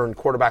year to earn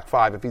quarterback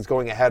 5 if he's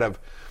going ahead of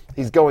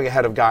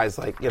guys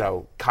like,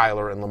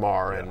 Kyler and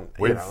Lamar. Yeah.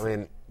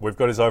 And we've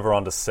got his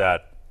over-under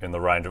set in the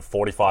range of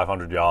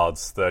 4,500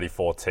 yards,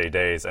 34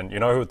 TDs. And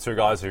who are 2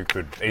 guys who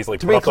could easily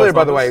put up those numbers? To be clear,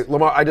 by the way,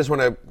 Lamar, I just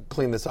want to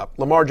clean this up.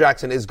 Lamar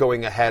Jackson is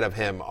going ahead of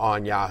him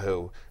on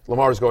Yahoo.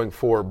 Lamar's going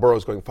 4,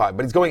 Burrow's going 5.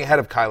 But he's going ahead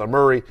of Kyler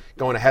Murray,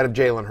 going ahead of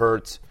Jalen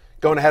Hurts,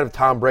 going ahead of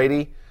Tom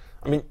Brady.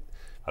 I'd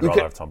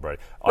rather have Tom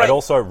Brady. Right. I'd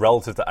also,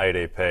 relative to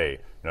ADP,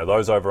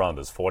 those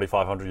over-unders,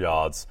 4,500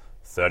 yards,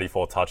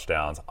 34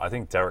 touchdowns, I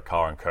think Derek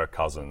Carr and Kirk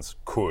Cousins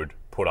could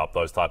put up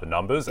those type of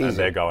numbers, and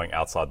they're going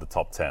outside the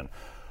top 10.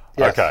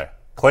 Yes. Okay.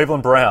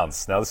 Cleveland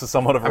Browns. Now, this is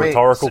somewhat of a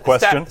rhetorical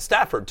question.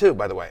 Stafford, too,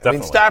 by the way.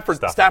 Definitely.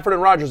 Stafford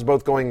and Rodgers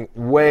both going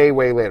way,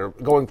 way later,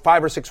 going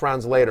 5 or 6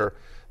 rounds later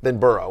than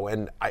Burrow.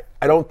 And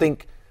I don't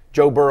think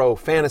Joe Burrow,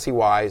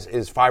 fantasy-wise,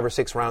 is 5 or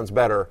 6 rounds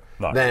better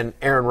than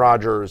Aaron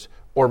Rodgers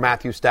or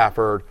Matthew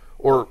Stafford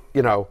or,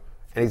 and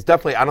he's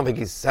definitely, I don't think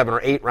he's 7 or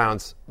 8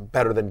 rounds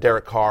better than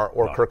Derek Carr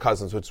or Kirk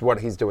Cousins, which is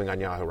what he's doing on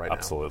Yahoo right now.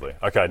 Absolutely.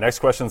 Okay, next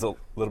question's a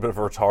little bit of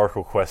a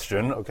rhetorical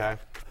question. Okay.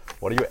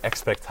 What are your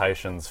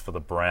expectations for the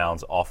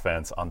Browns'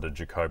 offense under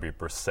Jacoby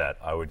Brissett?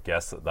 I would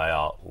guess that they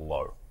are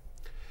low.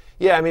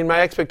 Yeah,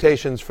 my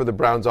expectations for the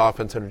Browns'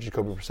 offense under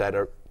Jacoby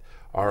Brissett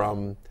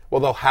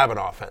they'll have an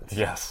offense.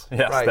 Yes,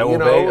 right. There will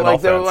be an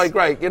offense. They're like,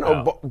 right,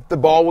 the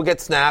ball will get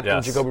snapped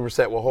and Jacoby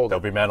Brissett will hold it.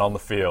 There'll be men on the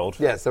field.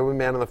 Yes, there'll be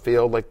men on the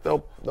field. Like they'll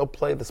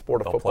play the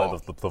sport of football. They'll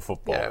play the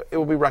football. Yeah, it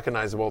will be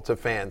recognizable to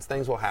fans.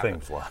 Things will happen.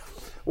 Things will happen.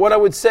 What I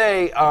would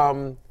say,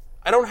 I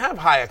don't have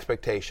high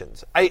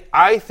expectations.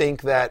 I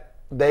think that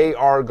they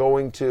are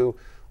going to,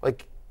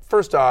 like,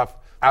 first off,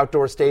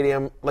 outdoor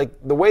stadium, like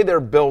the way they're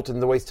built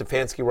and the way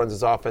Stefanski runs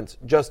his offense,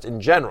 just in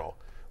general,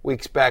 we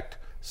expect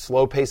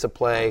slow pace of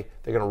play.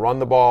 They're going to run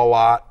the ball a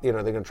lot. They're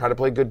going to try to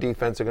play good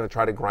defense. They're going to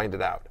try to grind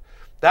it out.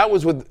 That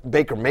was with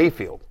Baker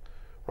Mayfield,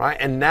 right?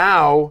 And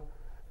now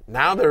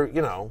they're,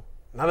 now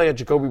they got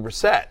Jacoby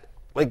Brissett,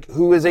 like,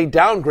 who is a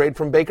downgrade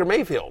from Baker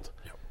Mayfield.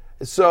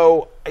 Yep.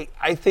 So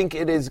I think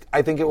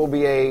it will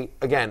be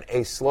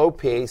a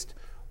slow-paced,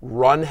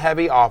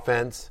 run-heavy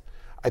offense.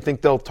 I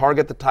think they'll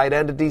target the tight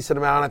end a decent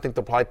amount. I think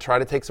they'll probably try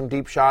to take some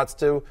deep shots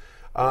to,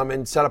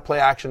 and set up play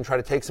action, try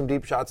to take some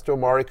deep shots to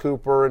Amari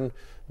Cooper and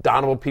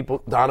Donovan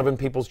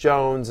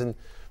Peoples-Jones, and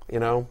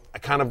I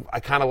kind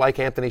of like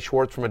Anthony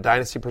Schwartz from a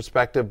dynasty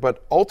perspective,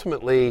 but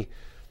ultimately,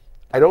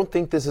 I don't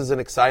think this is an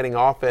exciting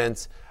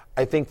offense.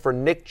 I think for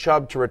Nick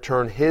Chubb to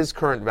return his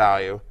current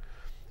value,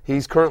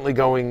 he's currently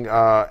going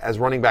as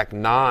running back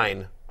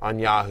 9 on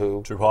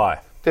Yahoo. Too high.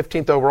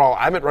 15th overall.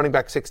 I'm at running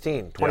back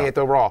 16, 28th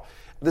overall.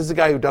 This is a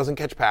guy who doesn't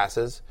catch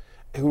passes,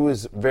 who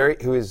is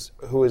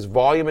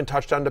volume and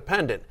touchdown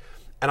dependent.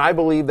 And I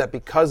believe that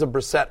because of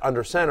Brissett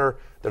under center,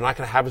 they're not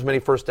going to have as many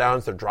first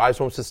downs. Their drives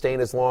won't sustain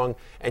as long,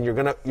 and you're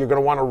going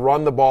to want to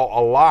run the ball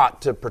a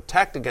lot to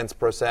protect against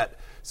Brissett.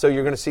 So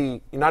you're going to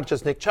see not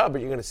just Nick Chubb,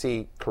 but you're going to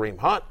see Kareem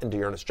Hunt and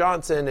Dearness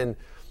Johnson. And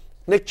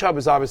Nick Chubb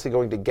is obviously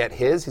going to get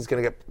his. He's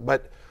going to get,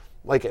 but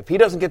like if he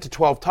doesn't get to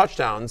 12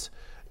 touchdowns,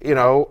 I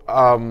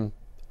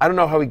don't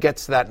know how he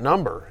gets to that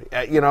number.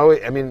 I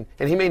mean,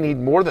 and he may need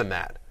more than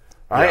that,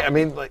 right? Yeah. I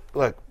mean,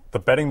 look. The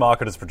betting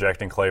market is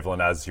projecting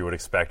Cleveland, as you would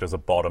expect, as a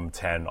bottom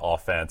 10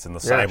 offense in the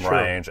same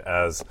range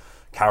as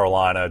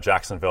Carolina,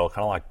 Jacksonville,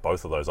 kind of like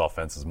both of those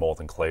offenses more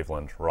than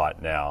Cleveland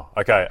right now.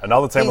 Okay,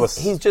 another team.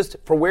 He's just,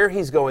 for where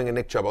he's going in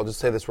Nick Chubb, I'll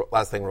just say this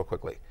last thing real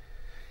quickly.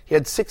 He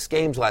had 6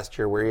 games last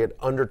year where he had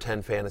under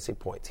 10 fantasy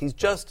points. He's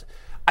just,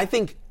 I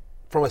think,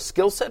 from a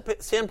skill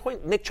set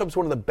standpoint, Nick Chubb's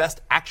one of the best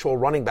actual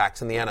running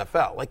backs in the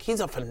NFL. Like, he's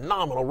a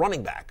phenomenal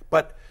running back,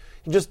 but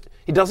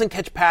he doesn't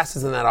catch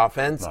passes in that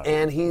offense,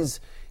 and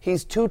he's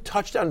too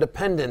touchdown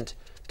dependent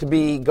to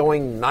be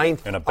going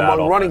 9th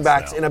among running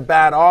backs in a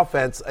bad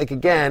offense. Like,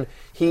 again,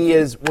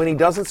 when he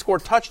doesn't score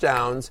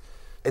touchdowns,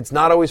 it's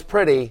not always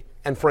pretty.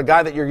 And for a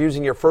guy that you're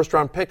using your first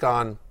round pick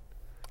on,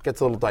 it gets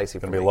a little dicey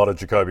for me. Going to be a lot of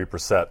Jacoby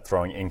Brissett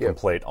throwing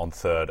incomplete on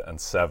 3rd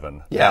and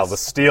 7. Yes. Now, the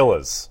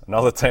Steelers,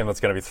 another team that's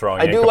going to be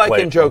throwing incomplete.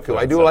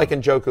 I do like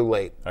Njoku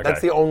late. Okay.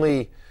 That's the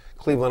only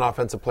Cleveland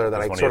offensive player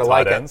that I sort of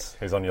like. Ends.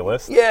 He's on your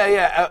list?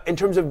 Yeah. In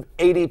terms of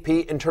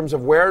ADP, in terms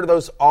of where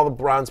all the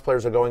Browns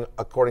players are going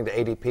according to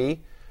ADP,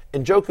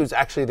 Njoku's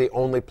actually the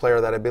only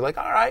player that I'd be like,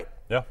 all right.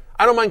 Yeah.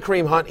 I don't mind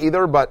Kareem Hunt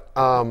either, but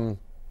not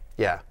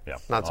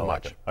so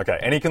much. Okay.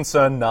 Any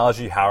concern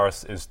Najee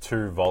Harris is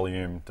too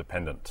volume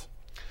dependent?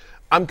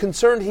 I'm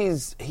concerned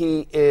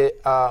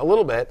a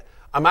little bit.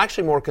 I'm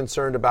actually more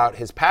concerned about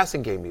his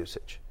passing game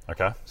usage.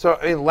 Okay. So,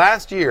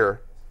 last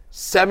year,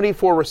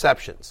 74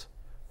 receptions.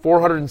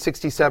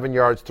 467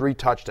 yards, 3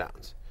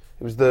 touchdowns.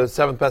 He was the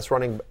 7th best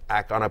running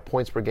back on a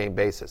points per game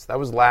basis. That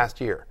was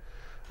last year.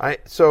 All right?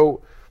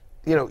 So,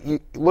 you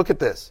look at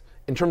this.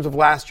 In terms of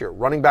last year,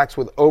 running backs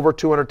with over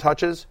 200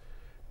 touches,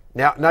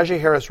 now Najee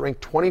Harris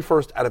ranked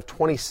 21st out of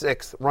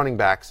 26 running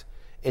backs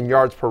in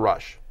yards per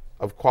rush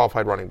of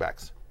qualified running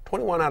backs.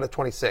 21 out of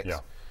 26. Yeah.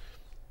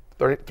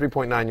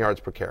 3.9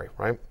 yards per carry,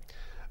 right?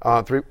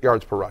 3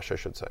 yards per rush, I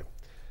should say.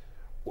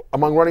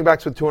 Among running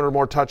backs with 200 or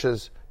more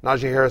touches,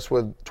 Najee Harris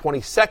with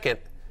 22nd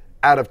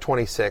out of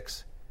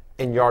 26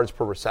 in yards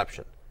per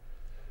reception.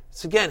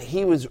 So again,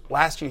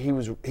 last year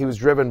he was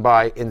driven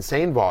by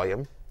insane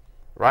volume,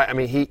 right? I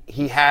mean,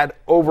 he had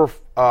over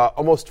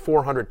almost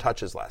 400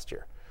 touches last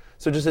year.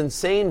 So just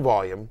insane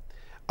volume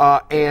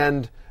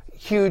and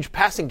huge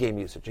passing game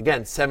usage.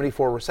 Again,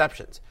 74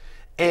 receptions.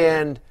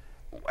 And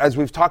as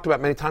we've talked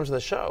about many times on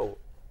the show,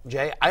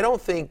 Jay, I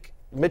don't think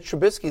Mitch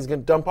Trubisky is going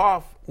to dump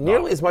off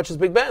nearly as much as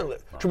Big Ben.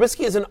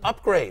 Trubisky is an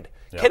upgrade.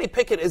 Yep. Kenny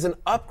Pickett is an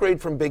upgrade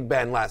from Big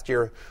Ben last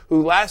year,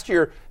 who last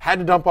year had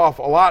to dump off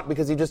a lot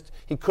because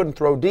he couldn't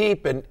throw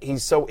deep and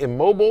he's so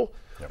immobile.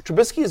 Yep.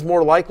 Trubisky is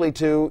more likely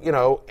to,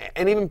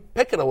 and even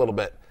Pickett a little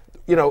bit,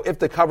 if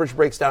the coverage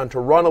breaks down, to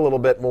run a little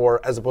bit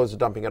more as opposed to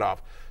dumping it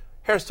off.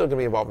 Harris still going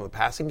to be involved in the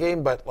passing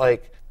game, but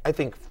I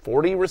think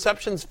 40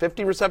 receptions,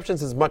 50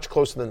 receptions is much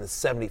closer than the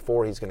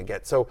 74 he's going to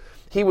get. So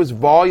he was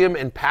volume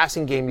and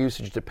passing game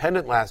usage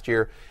dependent last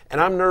year,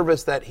 and I'm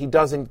nervous that he's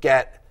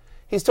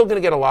still going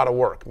to get a lot of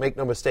work, make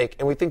no mistake,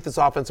 and we think this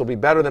offense will be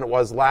better than it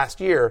was last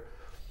year.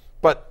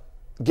 But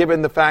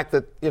given the fact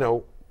that,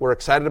 we're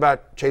excited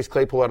about Chase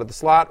Claypool out of the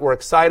slot, we're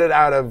excited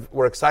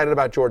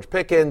about George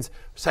Pickens,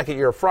 second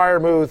year of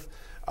Freiermuth.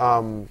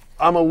 I'm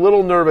a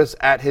little nervous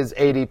at his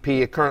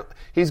ADP.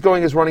 He's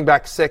going as running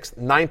back 6th,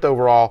 9th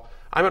overall.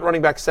 I'm at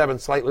running back 7,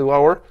 slightly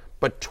lower,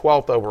 but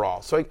 12th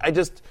overall. So I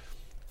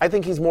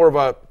think he's more of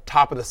a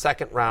top of the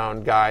second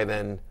round guy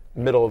than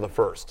middle of the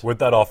first. With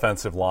that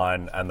offensive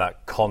line and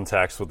that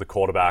context with the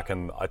quarterback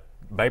and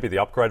maybe the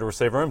upgraded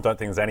receiver room, don't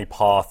think there's any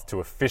path to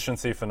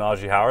efficiency for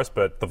Najee Harris,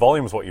 but the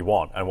volume is what you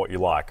want and what you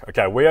like.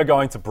 Okay, we are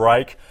going to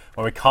break.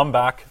 When we come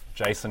back,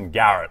 Jason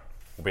Garrett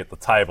will be at the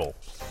table.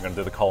 We're going to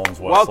do the Collinsworth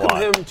Welcome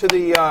slide.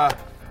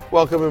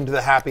 Welcome him to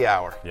the happy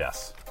hour.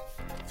 Yes.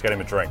 Let's get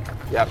him a drink.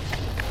 Yep.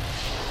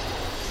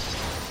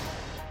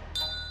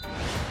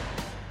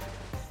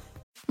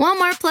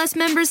 Walmart Plus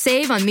members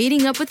save on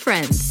meeting up with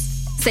friends.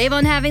 Save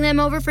on having them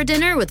over for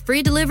dinner with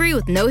free delivery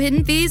with no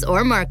hidden fees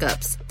or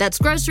markups. That's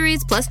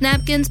groceries plus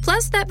napkins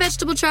plus that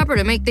vegetable chopper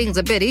to make things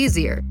a bit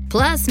easier.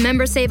 Plus,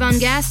 members save on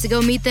gas to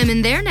go meet them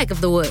in their neck of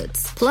the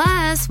woods.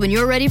 Plus, when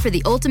you're ready for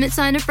the ultimate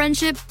sign of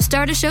friendship,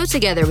 start a show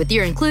together with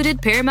your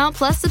included Paramount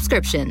Plus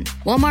subscription.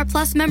 Walmart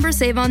Plus members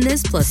save on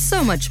this plus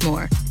so much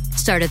more.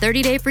 Start a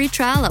 30-day free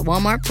trial at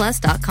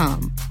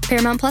walmartplus.com.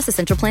 Paramount Plus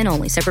Essential Plan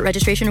only. Separate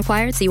registration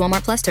required. See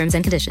Walmart Plus terms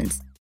and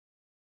conditions.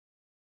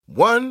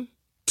 1,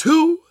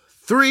 2,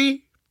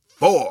 3,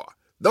 4.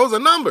 Those are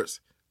numbers.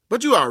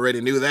 But you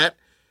already knew that.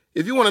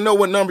 If you want to know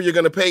what number you're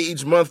going to pay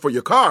each month for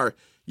your car,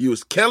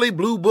 use Kelley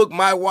Blue Book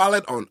My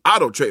Wallet on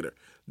AutoTrader.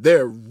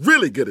 They're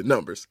really good at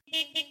numbers.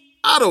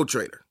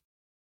 AutoTrader.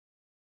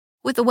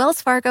 With the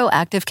Wells Fargo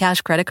Active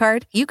Cash Credit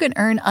Card, you can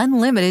earn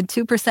unlimited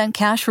 2%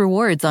 cash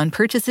rewards on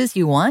purchases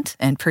you want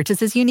and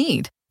purchases you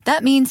need.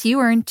 That means you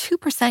earn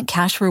 2%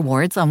 cash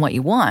rewards on what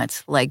you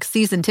want, like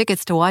season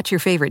tickets to watch your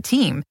favorite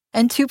team,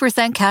 and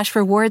 2% cash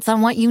rewards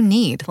on what you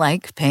need,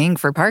 like paying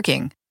for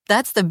parking.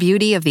 That's the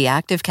beauty of the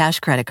Active Cash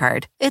Credit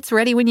Card. It's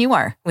ready when you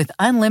are, with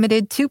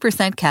unlimited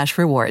 2% cash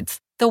rewards.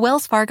 The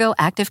Wells Fargo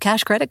Active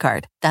Cash Credit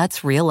Card.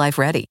 That's real life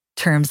ready.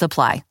 Terms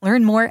apply.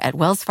 Learn more at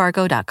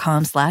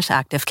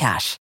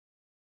wellsfargo.com/activecash.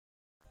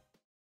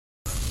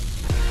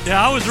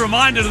 Yeah, I was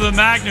reminded of the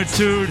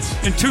magnitude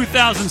in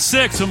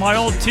 2006 when my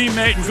old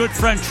teammate and good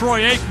friend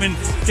Troy Aikman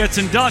gets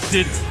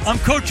inducted. I'm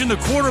coaching the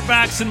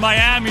quarterbacks in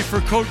Miami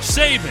for Coach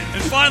Saban.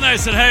 And finally I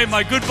said, hey,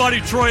 my good buddy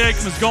Troy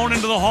Aikman's going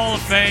into the Hall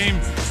of Fame.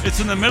 It's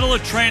in the middle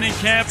of training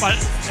camp,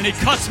 and he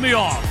cuts me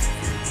off.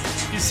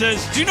 He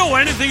says, do you know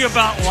anything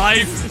about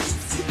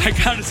life? I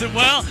kind of said,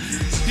 well,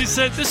 he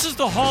said, this is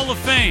the Hall of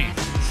Fame.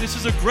 This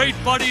is a great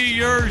buddy of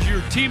yours, your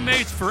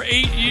teammates for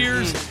 8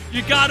 years.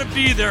 You got to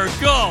be there.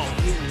 Go.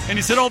 And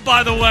he said, oh,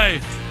 by the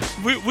way,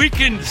 we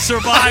can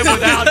survive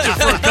without you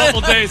for a couple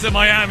days in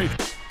Miami.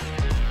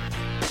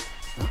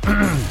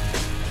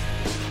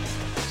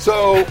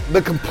 So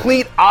the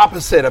complete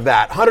opposite of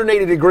that,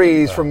 180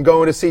 degrees from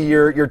going to see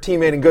your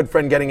teammate and good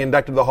friend getting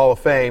inducted to the Hall of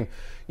Fame,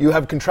 you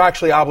have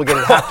contractually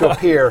obligated to have to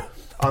appear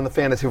on the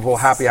Fantasy Football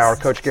Happy Hour.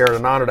 Coach Garrett,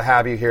 an honor to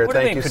have you here.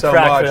 Thank you so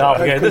much.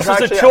 This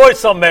is a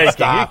choice I'm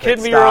making. You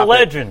kidding me? You're a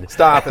legend.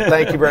 Stop it.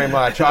 Thank you very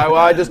much.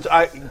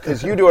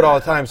 Because you do it all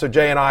the time. So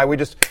Jay and I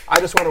just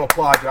want to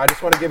applaud you. I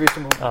just want to give you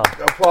some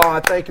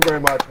applause. Thank you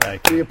very much.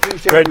 Thank you. We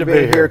appreciate you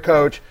being here,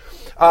 Coach.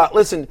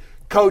 Listen,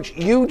 Coach,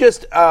 you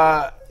just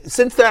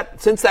since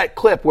that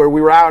clip where we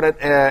were out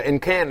in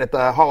Canton at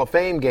the Hall of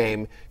Fame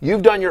game,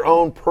 you've done your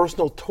own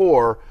personal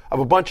tour of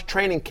a bunch of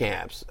training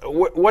camps.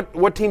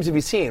 What teams have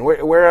you seen?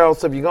 Where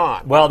else have you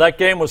gone? Well, that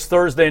game was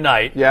Thursday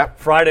night. Yep.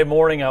 Friday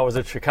morning, I was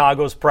at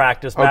Chicago's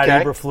practice. Matt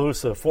Okay.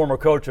 Eberflus, a former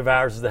coach of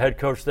ours, is the head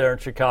coach there in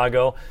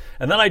Chicago.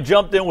 And then I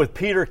jumped in with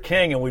Peter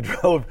King, and we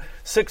drove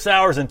 6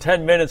 hours and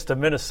 10 minutes to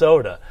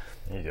Minnesota.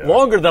 Yeah.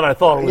 Longer than I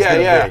thought it was going to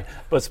be. Yeah.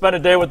 But spent a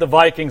day with the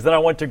Vikings. Then I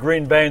went to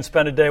Green Bay and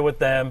spent a day with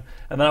them.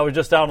 And then I was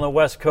just out on the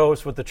West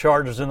Coast with the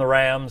Chargers and the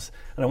Rams.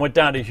 And I went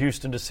down to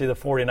Houston to see the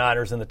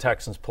 49ers and the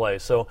Texans play.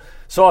 So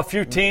saw a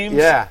few teams.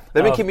 Yeah,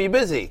 they've been keeping you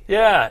busy.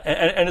 Yeah,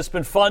 and it's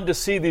been fun to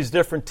see these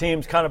different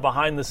teams kind of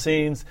behind the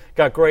scenes.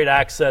 Got great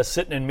access,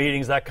 sitting in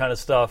meetings, that kind of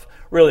stuff.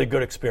 Really a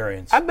good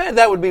experience. I bet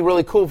that would be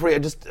really cool for you.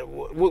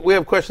 We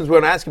have questions we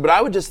want to ask you, but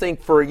I would just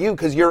think for you,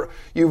 because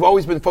you've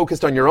always been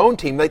focused on your own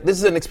team. Like, this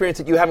is an experience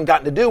that you haven't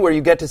gotten to do, where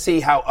you get to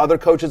see how other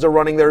coaches are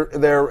running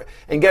their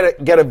and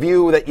get a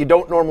view that you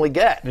don't normally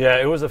get. Yeah,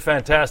 it was a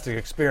fantastic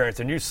experience,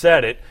 and you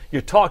said it. You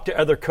talk to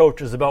other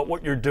coaches about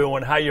what you're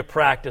doing, how you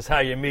practice, how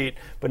you meet,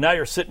 but now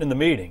you're sitting in the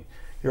meeting.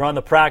 You're on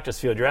the practice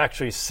field. You're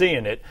actually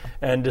seeing it.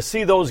 And to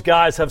see those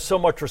guys have so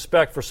much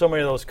respect for so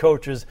many of those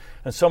coaches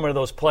and so many of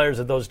those players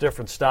at those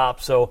different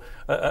stops. So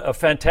a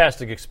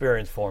fantastic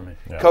experience for me.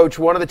 Yeah. Coach,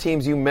 one of the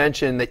teams you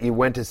mentioned that you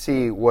went to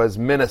see was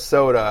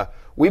Minnesota.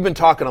 We've been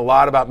talking a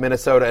lot about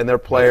Minnesota and their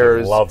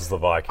players. He loves the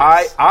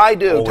Vikings. I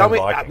do.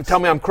 Tell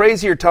me I'm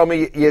crazy or tell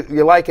me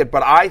you like it,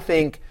 but I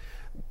think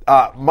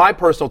my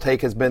personal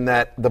take has been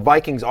that the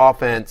Vikings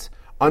offense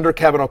under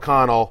Kevin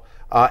O'Connell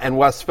and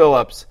Wes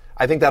Phillips,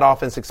 I think that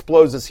offense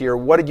explodes this year.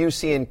 What did you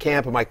see in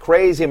camp? Am I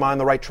crazy? Am I on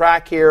the right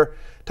track here?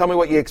 Tell me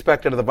what you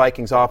expected of the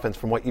Vikings offense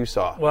from what you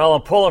saw. Well,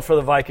 I'm pulling for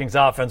the Vikings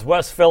offense.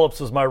 Wes Phillips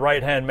was my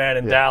right-hand man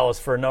in Dallas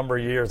for a number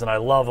of years, and I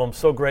love him.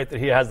 So great that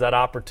he has that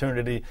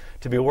opportunity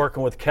to be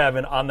working with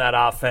Kevin on that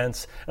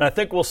offense. And I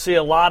think we'll see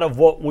a lot of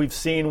what we've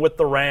seen with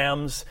the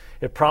Rams.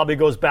 It probably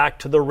goes back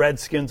to the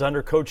Redskins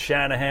under Coach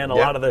Shanahan. A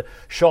lot of the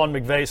Sean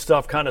McVay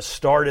stuff kind of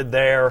started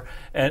there.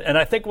 And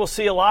I think we'll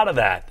see a lot of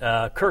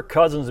that. Kirk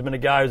Cousins has been a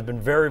guy who's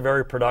been very,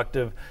 very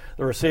productive.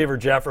 The receiver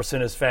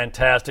Jefferson is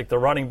fantastic. The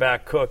running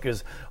back Cook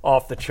is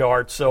off the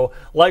charts. So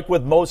like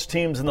with most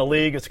teams in the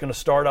league, it's going to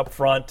start up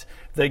front.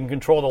 If they can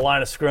control the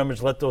line of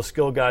scrimmage, let those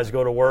skill guys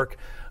go to work.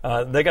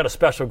 They got a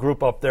special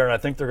group up there, and I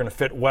think they're going to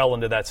fit well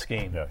into that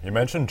scheme. Yeah, you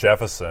mentioned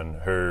Jefferson,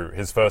 who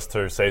his first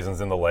 2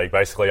 seasons in the league,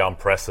 basically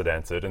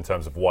unprecedented in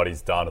terms of what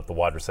he's done at the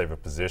wide receiver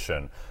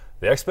position.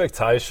 The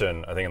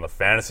expectation, I think, in the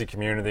fantasy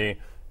community,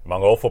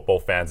 among all football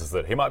fans, is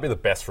that he might be the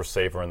best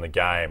receiver in the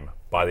game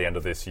by the end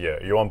of this year.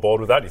 Are you on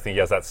board with that? Do you think he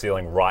has that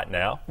ceiling right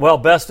now? Well,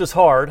 best is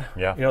hard.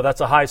 Yeah. You know, that's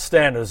a high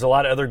standard. There's a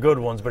lot of other good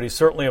ones, but he's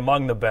certainly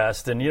among the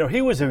best. And, you know,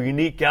 he was a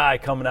unique guy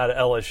coming out of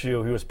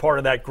LSU. He was part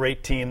of that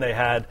great team they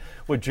had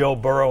with Joe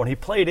Burrow, and he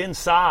played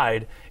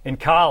inside in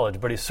college,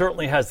 but he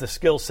certainly has the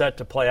skill set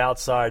to play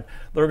outside.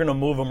 They're going to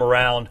move him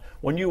around.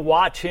 When you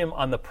watch him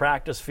on the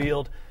practice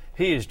field,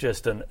 he is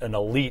just an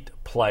elite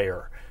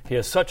player. He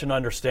has such an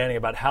understanding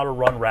about how to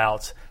run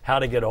routes, how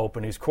to get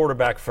open. He's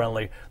quarterback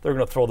friendly. They're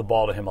going to throw the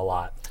ball to him a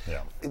lot.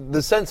 Yeah.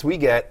 The sense we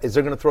get is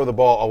they're going to throw the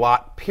ball a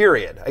lot,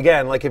 period.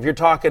 Again, like if you're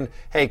talking,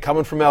 hey,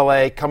 coming from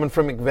L.A., coming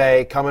from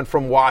McVay, coming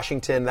from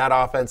Washington, that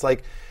offense,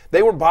 like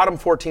they were bottom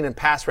 14 in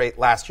pass rate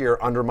last year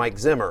under Mike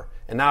Zimmer.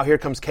 And now here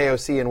comes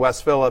KOC and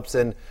Wes Phillips,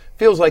 and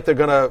feels like they're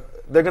going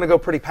to go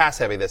pretty pass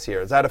heavy this year.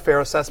 Is that a fair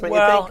assessment,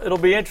 you think? Well, it'll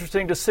be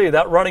interesting to see.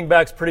 That running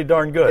back's pretty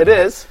darn good. It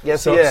is.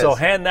 Yes, he is. So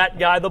hand that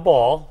guy the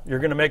ball. You're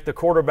going to make the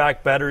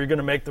quarterback better. You're going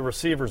to make the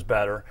receivers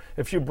better.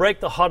 If you break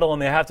the huddle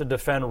and they have to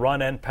defend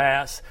run and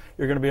pass,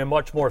 you're going to be a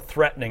much more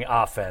threatening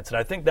offense. And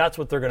I think that's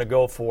what they're going to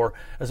go for.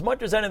 As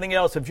much as anything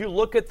else, if you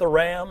look at the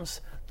Rams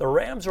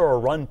are a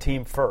run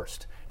team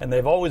first. And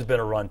they've always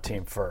been a run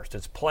team first.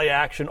 It's play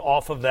action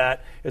off of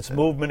that. It's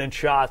movement and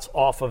shots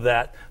off of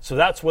that. So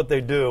that's what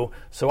they do.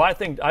 So I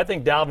think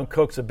Dalvin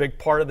Cook's a big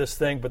part of this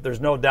thing, but there's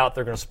no doubt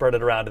they're going to spread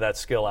it around to that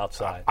skill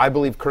outside. I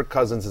believe Kirk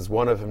Cousins is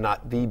one of, if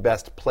not the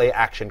best play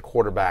action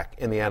quarterback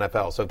in the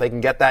NFL. So if they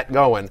can get that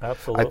going,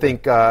 absolutely, I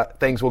think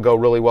things will go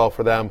really well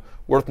for them.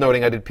 Worth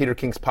noting, I did Peter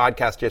King's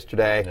podcast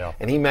yesterday,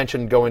 and he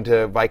mentioned going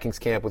to Vikings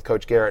camp with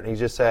Coach Garrett, and he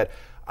just said,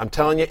 I'm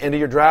telling you, into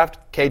your draft,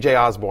 KJ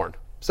Osborne.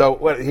 So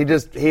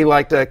he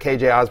liked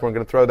KJ Osborne.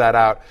 Going to throw that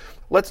out.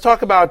 Let's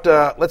talk about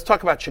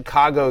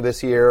Chicago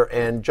this year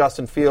and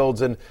Justin Fields,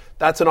 and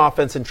that's an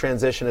offense in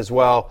transition as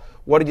well.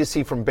 What did you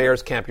see from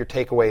Bears camp? Your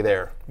takeaway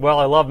there? Well,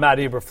 I love Matt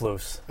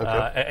Eberflus,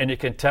 okay. And you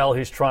can tell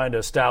he's trying to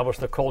establish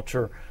the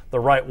culture the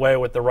right way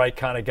with the right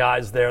kind of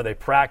guys there. They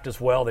practice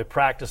well. They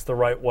practice the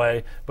right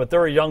way, but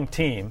they're a young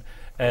team,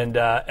 and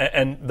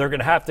they're going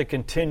to have to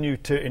continue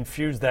to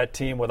infuse that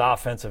team with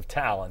offensive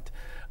talent.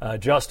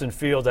 Justin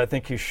Fields, I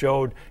think he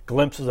showed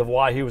glimpses of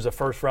why he was a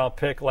first-round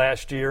pick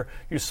last year.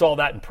 You saw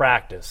that in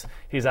practice.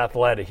 He's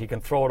athletic. He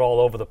can throw it all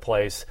over the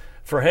place.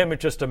 For him,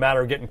 it's just a matter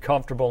of getting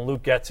comfortable in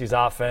Luke Getsy's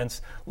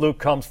offense. Luke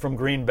comes from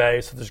Green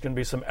Bay, so there's going to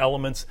be some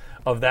elements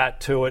of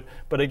that to it.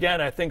 But again,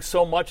 I think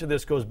so much of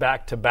this goes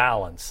back to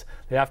balance.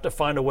 They have to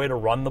find a way to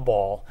run the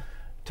ball,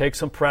 take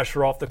some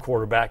pressure off the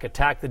quarterback,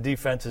 attack the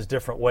defenses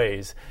different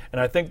ways.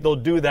 And I think they'll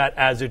do that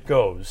as it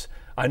goes.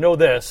 I know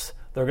this.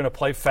 They're going to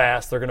play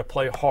fast. They're going to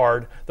play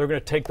hard. They're going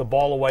to take the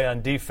ball away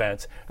on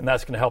defense, and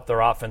that's going to help their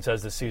offense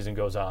as the season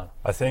goes on.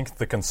 I think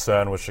the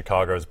concern with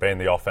Chicago has been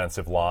the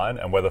offensive line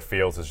and whether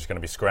Fields is just going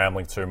to be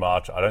scrambling too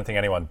much. I don't think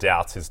anyone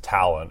doubts his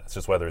talent. It's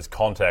just whether his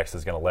context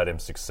is going to let him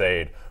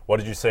succeed. What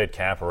did you see at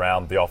camp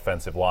around the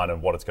offensive line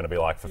and what it's going to be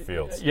like for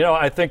Fields? You know,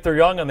 I think they're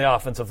young on the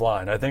offensive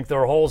line. I think there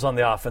are holes on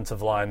the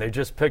offensive line. They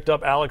just picked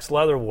up Alex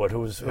Leatherwood, who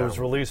was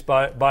released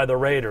by the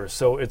Raiders.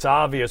 So it's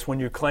obvious when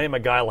you claim a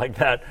guy like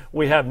that,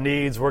 we have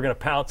needs, we're going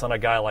to pounce on a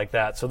guy like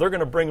that. So they're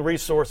going to bring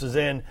resources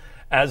in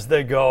as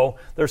they go.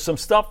 There's some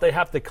stuff they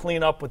have to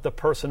clean up with the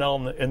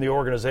personnel in the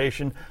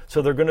organization,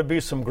 so there are going to be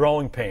some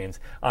growing pains.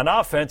 On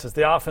offense, it's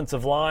the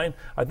offensive line.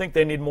 I think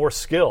they need more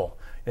skill.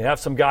 They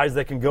have some guys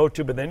they can go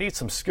to, but they need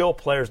some skill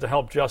players to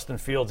help Justin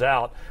Fields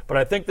out. But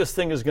I think this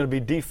thing is going to be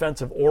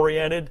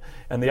defensive-oriented,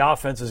 and the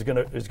offense is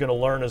going to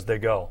learn as they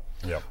go.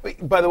 Yeah.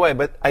 By the way,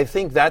 but I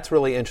think that's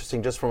really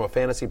interesting just from a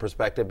fantasy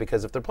perspective,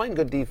 because if they're playing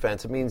good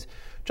defense, it means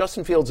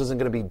Justin Fields isn't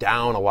going to be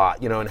down a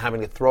lot, and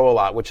having to throw a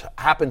lot, which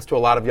happens to a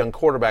lot of young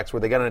quarterbacks where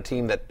they get on a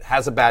team that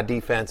has a bad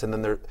defense and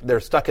then they're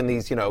stuck in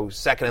these,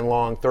 second and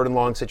long, third and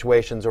long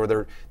situations, or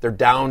they're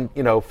down,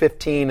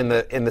 15 in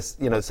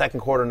the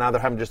second quarter. Now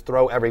they're having to just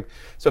throw every.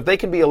 So if they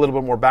can be a little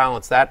bit more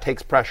balanced, that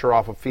takes pressure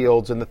off of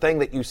Fields. And the thing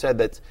that you said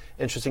that's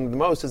interesting the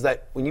most is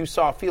that when you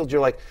saw Fields,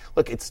 you're like,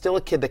 look, it's still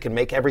a kid that can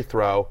make every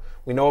throw.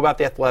 We know about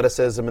the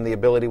athleticism and the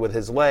ability with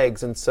his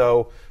legs. And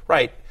so,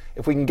 right,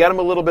 if we can get him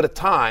a little bit of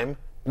time,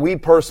 we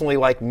personally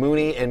like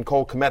Mooney and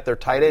Cole Kmet, their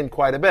tight end,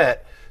 quite a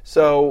bit.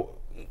 So,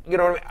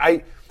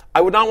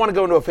 I would not want to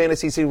go into a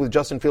fantasy season with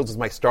Justin Fields as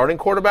my starting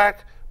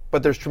quarterback,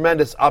 but there's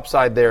tremendous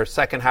upside there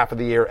second half of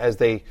the year as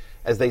they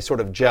sort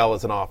of gel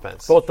as an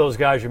offense. Both those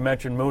guys you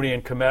mentioned, Mooney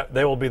and Kmet,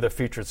 they will be the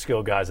featured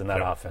skill guys in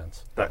that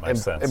offense. That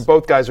makes sense. And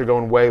both guys are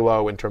going way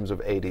low in terms of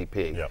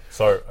ADP. Yeah.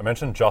 So I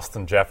mentioned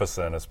Justin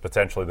Jefferson as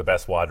potentially the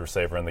best wide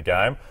receiver in the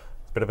game.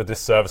 Bit of a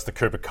disservice to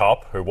Cooper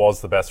Kupp, who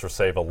was the best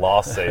receiver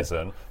last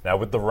season. Now,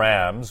 with the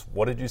Rams,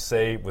 what did you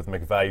see with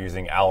McVay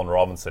using Allen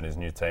Robinson, his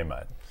new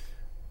teammate?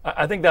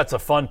 I think that's a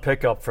fun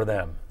pickup for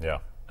them. Yeah.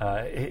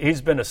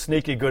 He's been a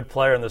sneaky good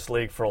player in this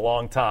league for a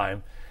long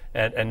time,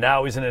 and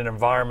now he's in an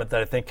environment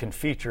that I think can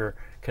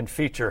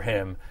feature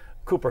him.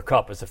 Cooper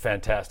Kupp is a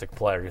fantastic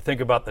player. You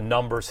think about the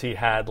numbers he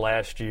had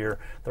last year,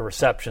 the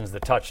receptions, the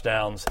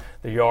touchdowns,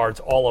 the yards,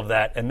 all of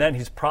that, and then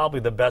he's probably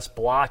the best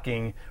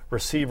blocking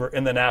receiver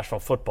in the National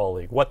Football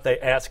League. What they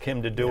ask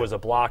him to do as a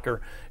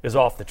blocker is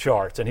off the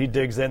charts, and he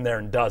digs in there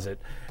and does it,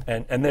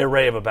 and they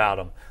rave about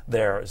him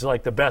there. He's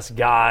like the best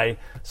guy.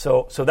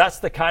 So that's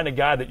the kind of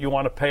guy that you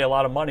want to pay a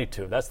lot of money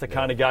to. That's the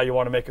kind of guy you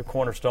want to make a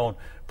cornerstone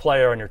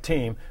player on your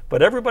team.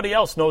 But everybody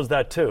else knows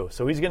that too.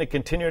 So he's going to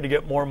continue to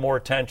get more and more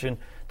attention.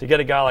 To get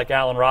a guy like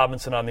Allen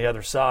Robinson on the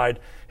other side,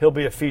 he'll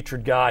be a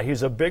featured guy.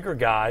 He's a bigger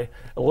guy,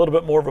 a little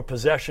bit more of a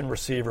possession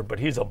receiver, but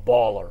he's a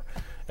baller.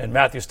 And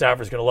Matthew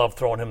Stafford's going to love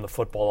throwing him the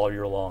football all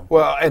year long.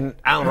 Well, and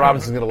Allen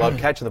Robinson's going to love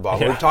catching the ball.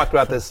 Yeah. We've talked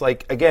about this,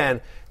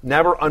 again,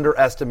 never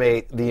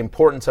underestimate the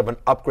importance of an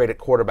upgraded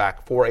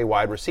quarterback for a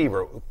wide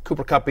receiver.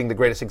 Cooper Kupp being the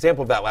greatest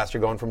example of that last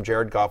year, going from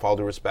Jared Goff, all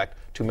due respect,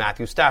 to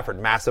Matthew Stafford.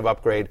 Massive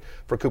upgrade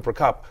for Cooper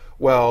Kupp.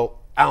 Well,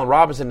 Allen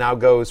Robinson now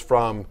goes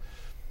from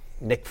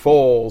Nick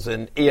Foles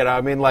and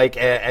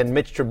and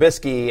Mitch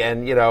Trubisky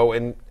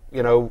and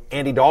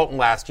Andy Dalton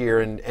last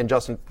year and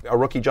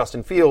rookie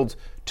Justin Fields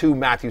to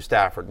Matthew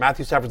Stafford.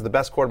 Matthew Stafford's the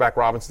best quarterback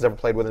Robinson's ever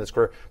played with in his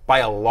career by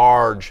a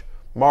large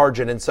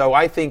margin. And so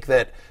I think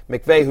that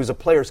McVay, who's a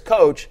player's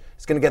coach,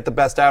 is going to get the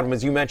best out of him.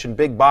 As you mentioned,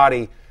 big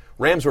body.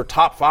 Rams were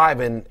top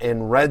 5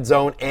 in red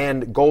zone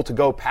and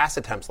goal-to-go pass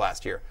attempts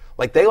last year.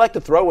 They like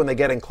to throw when they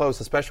get in close,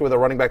 especially with their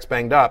running backs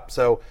banged up.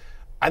 So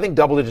I think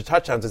double-digit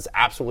touchdowns is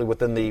absolutely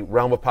within the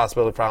realm of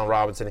possibility for Allen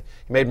Robinson.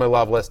 He made my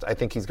love list. I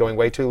think he's going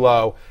way too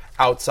low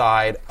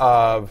outside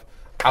of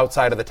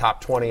the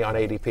top 20 on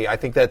ADP. I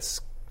think that's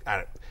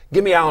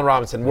give me Allen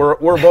Robinson. We're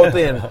both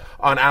in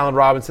on Allen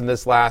Robinson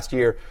this last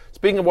year.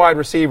 Speaking of wide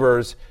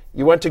receivers,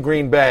 you went to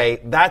Green Bay.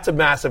 That's a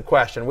massive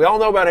question. We all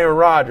know about Aaron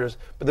Rodgers,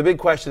 but the big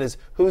question is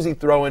who's he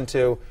throwing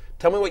to?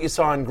 Tell me what you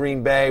saw in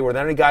Green Bay. Were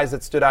there any guys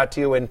that stood out to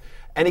you, and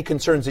any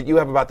concerns that you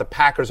have about the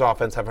Packers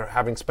offense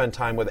having spent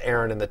time with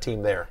Aaron and the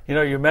team there?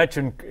 You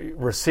mentioned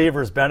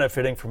receivers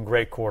benefiting from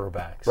great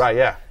quarterbacks. Right,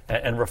 yeah.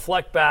 And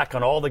reflect back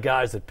on all the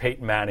guys that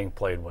Peyton Manning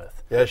played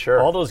with. Yeah,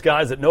 sure. All those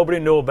guys that nobody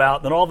knew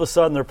about, then all of a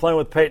sudden they're playing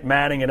with Peyton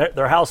Manning and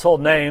they're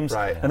household names,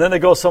 right. And then they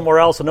go somewhere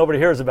else and nobody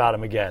hears about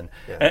them again.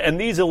 Yeah. And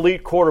these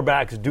elite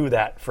quarterbacks do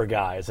that for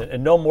guys,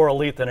 and no more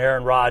elite than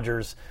Aaron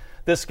Rodgers.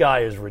 This guy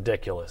is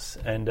ridiculous,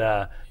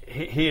 and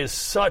he is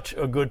such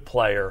a good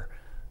player.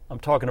 I'm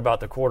talking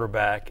about the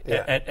quarterback,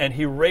 yeah. and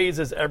he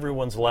raises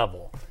everyone's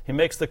level. He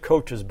makes the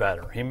coaches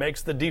better. He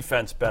makes the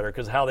defense better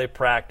because of how they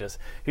practice.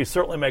 He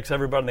certainly makes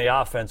everybody in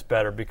the offense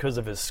better because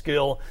of his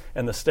skill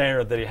and the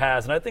standard that he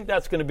has. And I think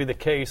that's going to be the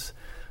case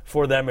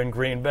for them in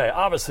Green Bay.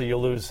 Obviously, you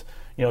lose,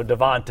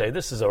 Devontae.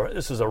 This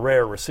is a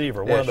rare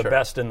receiver, one of the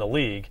best in the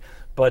league.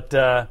 But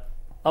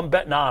I'm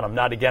betting on him,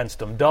 not against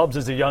him. Dubs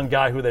is a young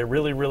guy who they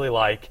really, really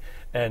like,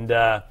 and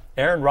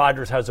Aaron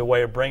Rodgers has a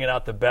way of bringing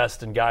out the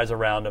best in guys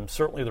around him,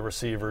 certainly the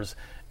receivers.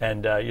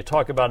 And you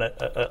talk about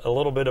a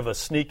little bit of a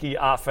sneaky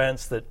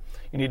offense that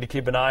you need to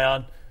keep an eye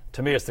on.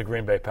 To me, it's the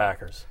Green Bay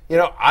Packers.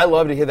 I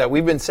love to hear that.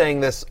 We've been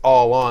saying this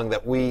all along,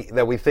 that we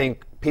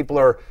think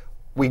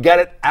we get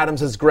it,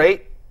 Adams is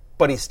great,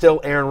 but he's still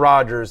Aaron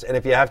Rodgers. And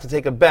if you have to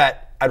take a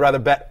bet, I'd rather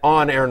bet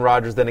on Aaron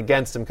Rodgers than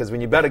against him, because when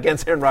you bet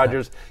against Aaron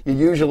Rodgers, you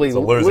usually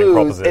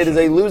lose. It is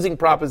a losing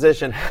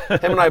proposition. Him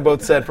and I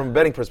both said, from a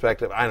betting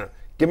perspective,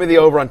 give me the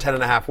over on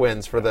 10.5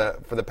 wins for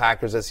the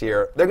Packers this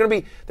year. They're going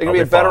to be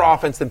a better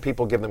offense than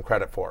people give them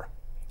credit for.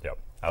 Yep,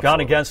 absolutely. Gone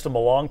against him a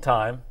long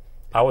time.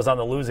 I was on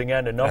the losing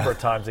end a number of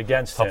times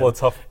against him. Couple of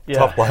tough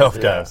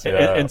playoff games.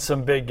 In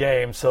some big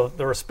games. So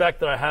the respect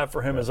that I have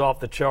for him is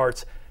off the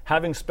charts.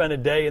 Having spent a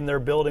day in their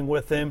building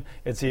with him,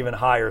 it's even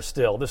higher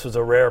still. This was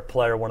a rare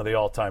player, one of the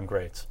all-time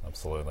greats.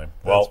 Absolutely.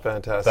 That's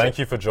fantastic. Thank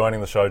you for joining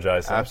the show,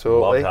 Jason.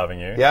 Absolutely. Loved having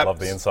you. Yep. Love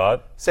the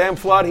insight. Sam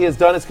Flood, he has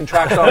done his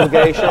contractual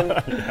obligation.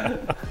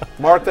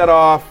 Mark that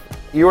off.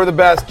 You are the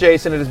best,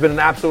 Jason. It has been an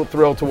absolute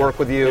thrill to work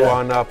with you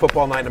on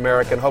Football Night in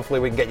America, and hopefully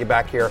we can get you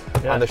back here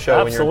on the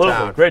show when you're in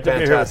town. Great to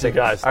be here with you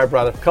guys. All right,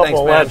 brother. Couple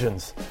of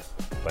legends.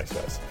 Thanks,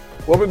 guys.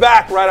 We'll be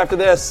back right after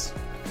this.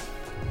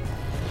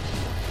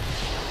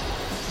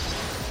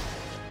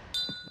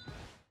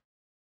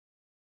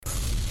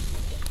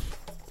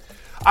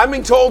 I'm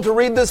being told to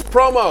read this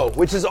promo,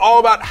 which is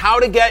all about how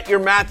to get your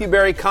Matthew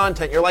Berry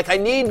content. You're like, I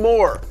need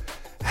more.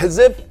 As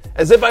if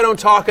I don't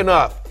talk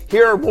enough.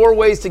 Here are more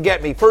ways to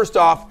get me. First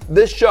off,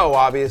 this show,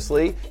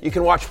 obviously. You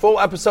can watch full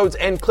episodes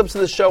and clips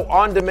of the show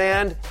on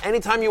demand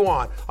anytime you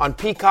want on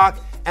Peacock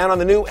and on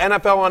the new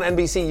NFL on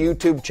NBC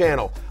YouTube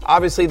channel.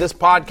 Obviously, this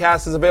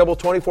podcast is available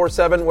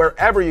 24/7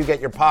 wherever you get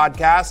your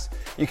podcasts.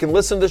 You can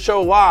listen to the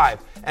show live,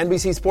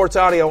 NBC Sports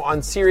Audio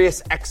on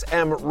Sirius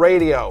XM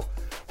Radio.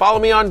 Follow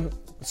me on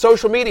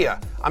social media.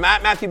 I'm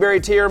at Matthew Berry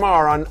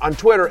TMR on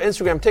Twitter,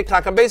 Instagram,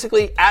 TikTok. I'm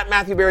basically at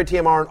Matthew Berry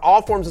TMR on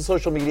all forms of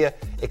social media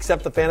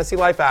except the Fantasy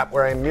Life app,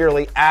 where I am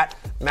merely at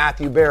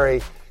Matthew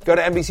Berry. Go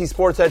to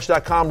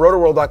NBCSportsEdge.com,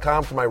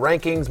 Rotoworld.com for my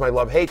rankings, my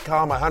love-hate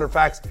column, my 100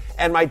 facts,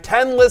 and my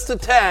 10 list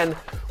of 10,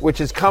 which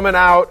is coming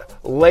out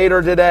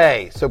later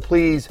today. So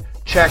please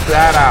check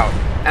that out.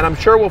 And I'm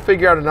sure we'll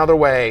figure out another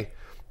way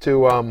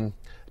to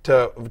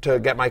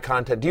get my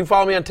content. Do you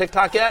follow me on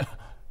TikTok yet?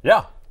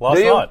 Yeah. Last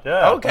night,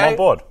 yeah. Okay. I'm on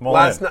board.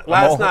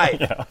 Last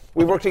night. Yeah.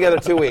 We worked together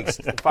 2 weeks.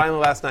 Finally,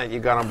 last night, you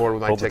got on board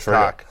with my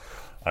TikTok.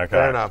 Okay.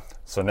 Fair enough.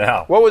 So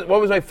now, what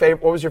was my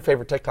favorite? What was your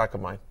favorite TikTok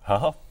of mine?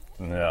 Huh?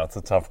 Yeah, it's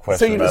a tough question.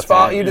 So you just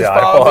follow me. You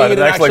didn't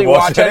actually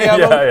watch any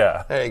of them?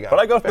 Yeah. There you go. But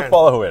I got the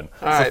follow in.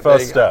 All right, the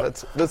first step.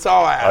 That's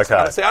all I ask.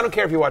 Okay. Honestly, I don't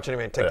care if you watch any of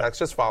my TikToks. Yeah.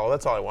 Just follow.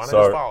 That's all I want. So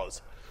just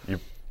follows.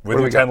 With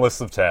your 10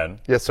 lists of 10,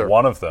 yes, sir.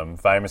 One of them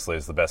famously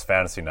is the best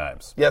fantasy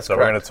names. Yes, so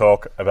correct. we're going to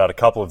talk about a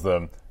couple of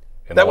them.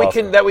 That we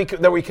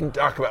can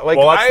talk about. Like,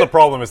 well, that's the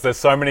problem. Is there's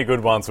so many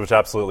good ones which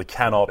absolutely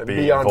cannot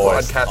be on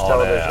voiced broadcast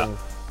television.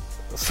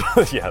 So,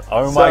 yeah.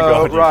 Oh my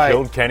God! You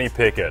killed Kenny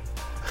Pickett.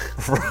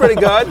 Pretty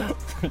good.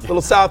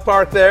 Little South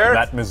Park there.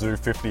 Matt Mizzou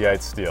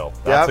 58 steal.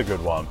 That's a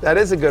good one. That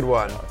is a good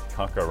one.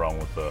 Can't go wrong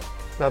with the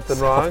nothing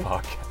South wrong.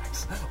 Park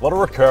gags. A lot of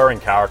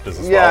recurring characters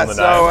as well. Yeah, in the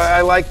so names.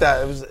 I like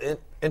that. It was an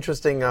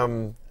interesting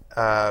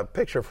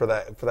picture for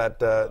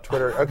that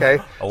Twitter. Okay,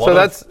 so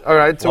that's all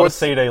right. So what's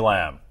CD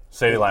Lamb?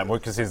 CD Lamb,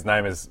 because his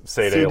name is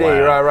CD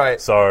Lamb. Right.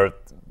 So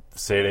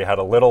CD had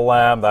a little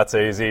lamb. That's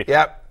easy.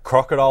 Yep.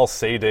 Crocodile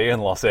CD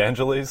in Los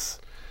Angeles.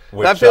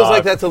 That feels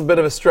like that's a bit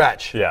of a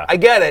stretch. Yeah. I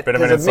get it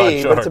because of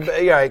me.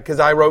 Because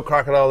I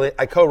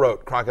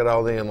co-wrote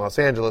Crocodile in Los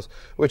Angeles,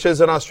 which is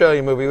an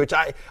Australian movie, which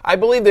I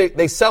believe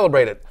they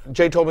celebrate it.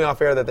 Jay told me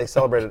off air that they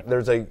celebrate it.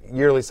 There's a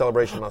yearly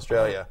celebration in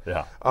Australia.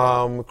 Yeah.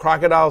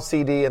 Crocodile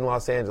CD in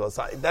Los Angeles.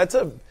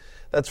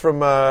 That's from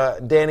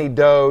Danny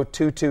Doe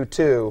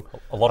 222.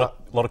 A lot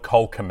of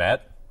Cole Kmet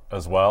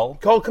as well.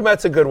 Cole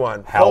Kmet's a good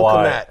one.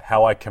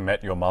 How I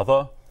Commit Your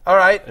Mother. All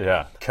right.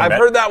 Yeah. I've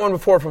heard that one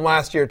before from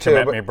last year too.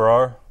 Commit Me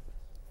Bro.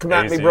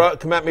 Commit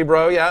Me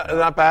Bro. Yeah,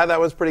 not bad. That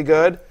was pretty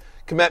good.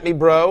 Commit Me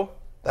Bro.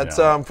 That's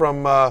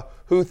from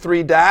Who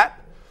 3 Dat.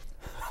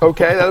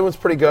 Okay, that one's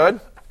pretty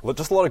good.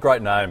 Just a lot of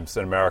great names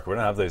in America. We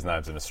don't have these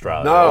names in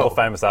Australia. No. All the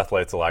famous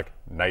athletes are like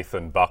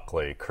Nathan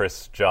Buckley,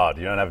 Chris Judd.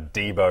 You don't have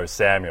Debo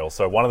Samuel.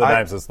 So one of the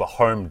names is the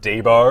Home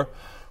Debo,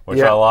 which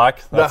I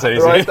like. That's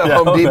easy. Right, the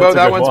Home Debo.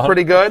 That one's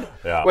pretty good.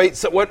 Yeah. Wait,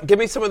 so what? Give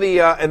me some of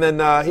the, and then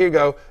here you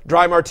go.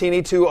 Dry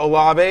Martini 2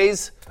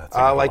 Olaves.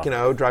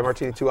 Dry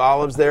Martini 2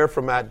 olives there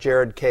from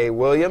Jared K.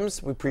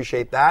 Williams. We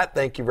appreciate that.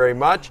 Thank you very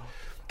much.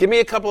 Give me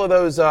a couple of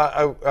those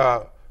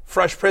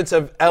Fresh Prince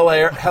of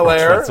Bel-Air.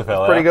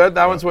 Pretty good.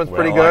 That one's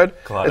pretty good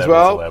as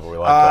well.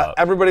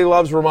 Everybody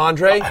loves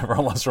Ramondre.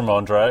 Everyone loves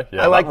Ramondre.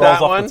 Yeah, I like that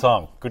rolls one. Off the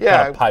tongue. Good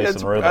kind of pace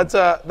and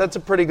rhythm. That's a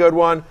pretty good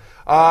one.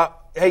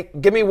 Hey,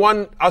 give me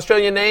one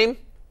Australian name,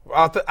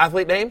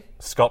 athlete name.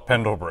 Scott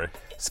Pendlebury.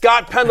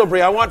 Scott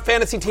Pendlebury. I want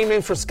fantasy team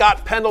names for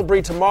Scott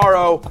Pendlebury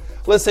tomorrow.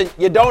 Listen,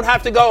 you don't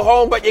have to go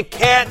home, but you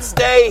can't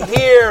stay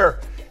here.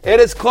 It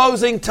is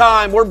closing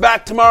time. We're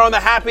back tomorrow on the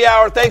Happy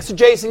Hour. Thanks to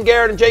Jason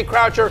Garrett and Jay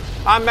Croucher.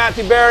 I'm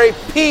Matthew Berry.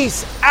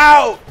 Peace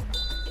out.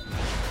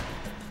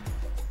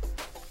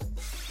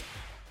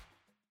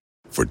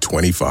 For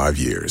 25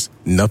 years,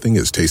 nothing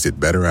has tasted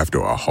better after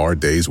a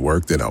hard day's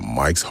work than a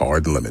Mike's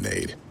Hard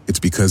Lemonade. It's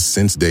because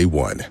since day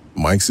one,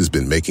 Mike's has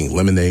been making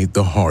lemonade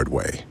the hard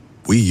way.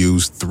 We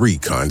use 3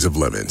 kinds of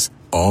lemons,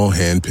 all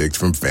hand-picked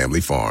from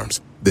family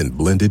farms, then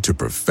blended to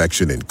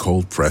perfection and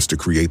cold-pressed to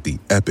create the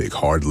epic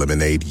hard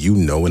lemonade you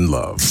know and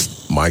love.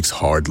 Mike's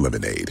Hard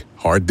Lemonade.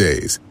 Hard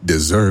days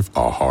deserve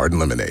a hard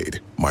lemonade.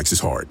 Mike's is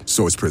hard,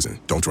 so is prison.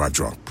 Don't drive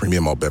drunk.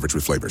 Premium malt beverage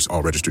with flavors.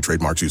 All registered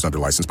trademarks used under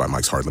license by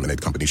Mike's Hard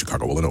Lemonade Company,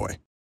 Chicago, Illinois.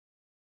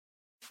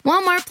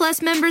 Walmart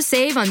Plus members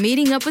save on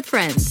meeting up with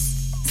friends.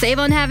 Save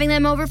on having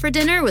them over for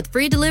dinner with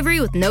free delivery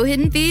with no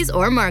hidden fees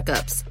or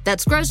markups.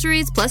 That's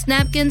groceries plus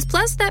napkins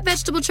plus that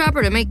vegetable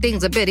chopper to make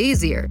things a bit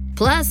easier.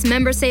 Plus,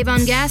 members save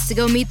on gas to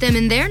go meet them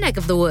in their neck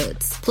of the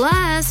woods.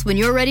 Plus, when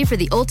you're ready for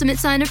the ultimate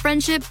sign of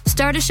friendship,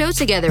 start a show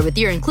together with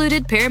your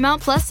included Paramount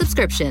Plus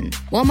subscription.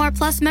 Walmart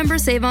Plus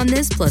members save on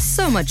this plus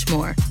so much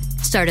more.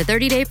 Start a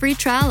 30-day free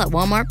trial at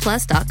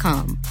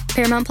walmartplus.com.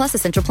 Paramount Plus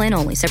Essential Plan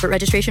only. Separate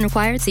registration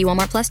required. See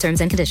Walmart Plus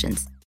terms and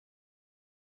conditions.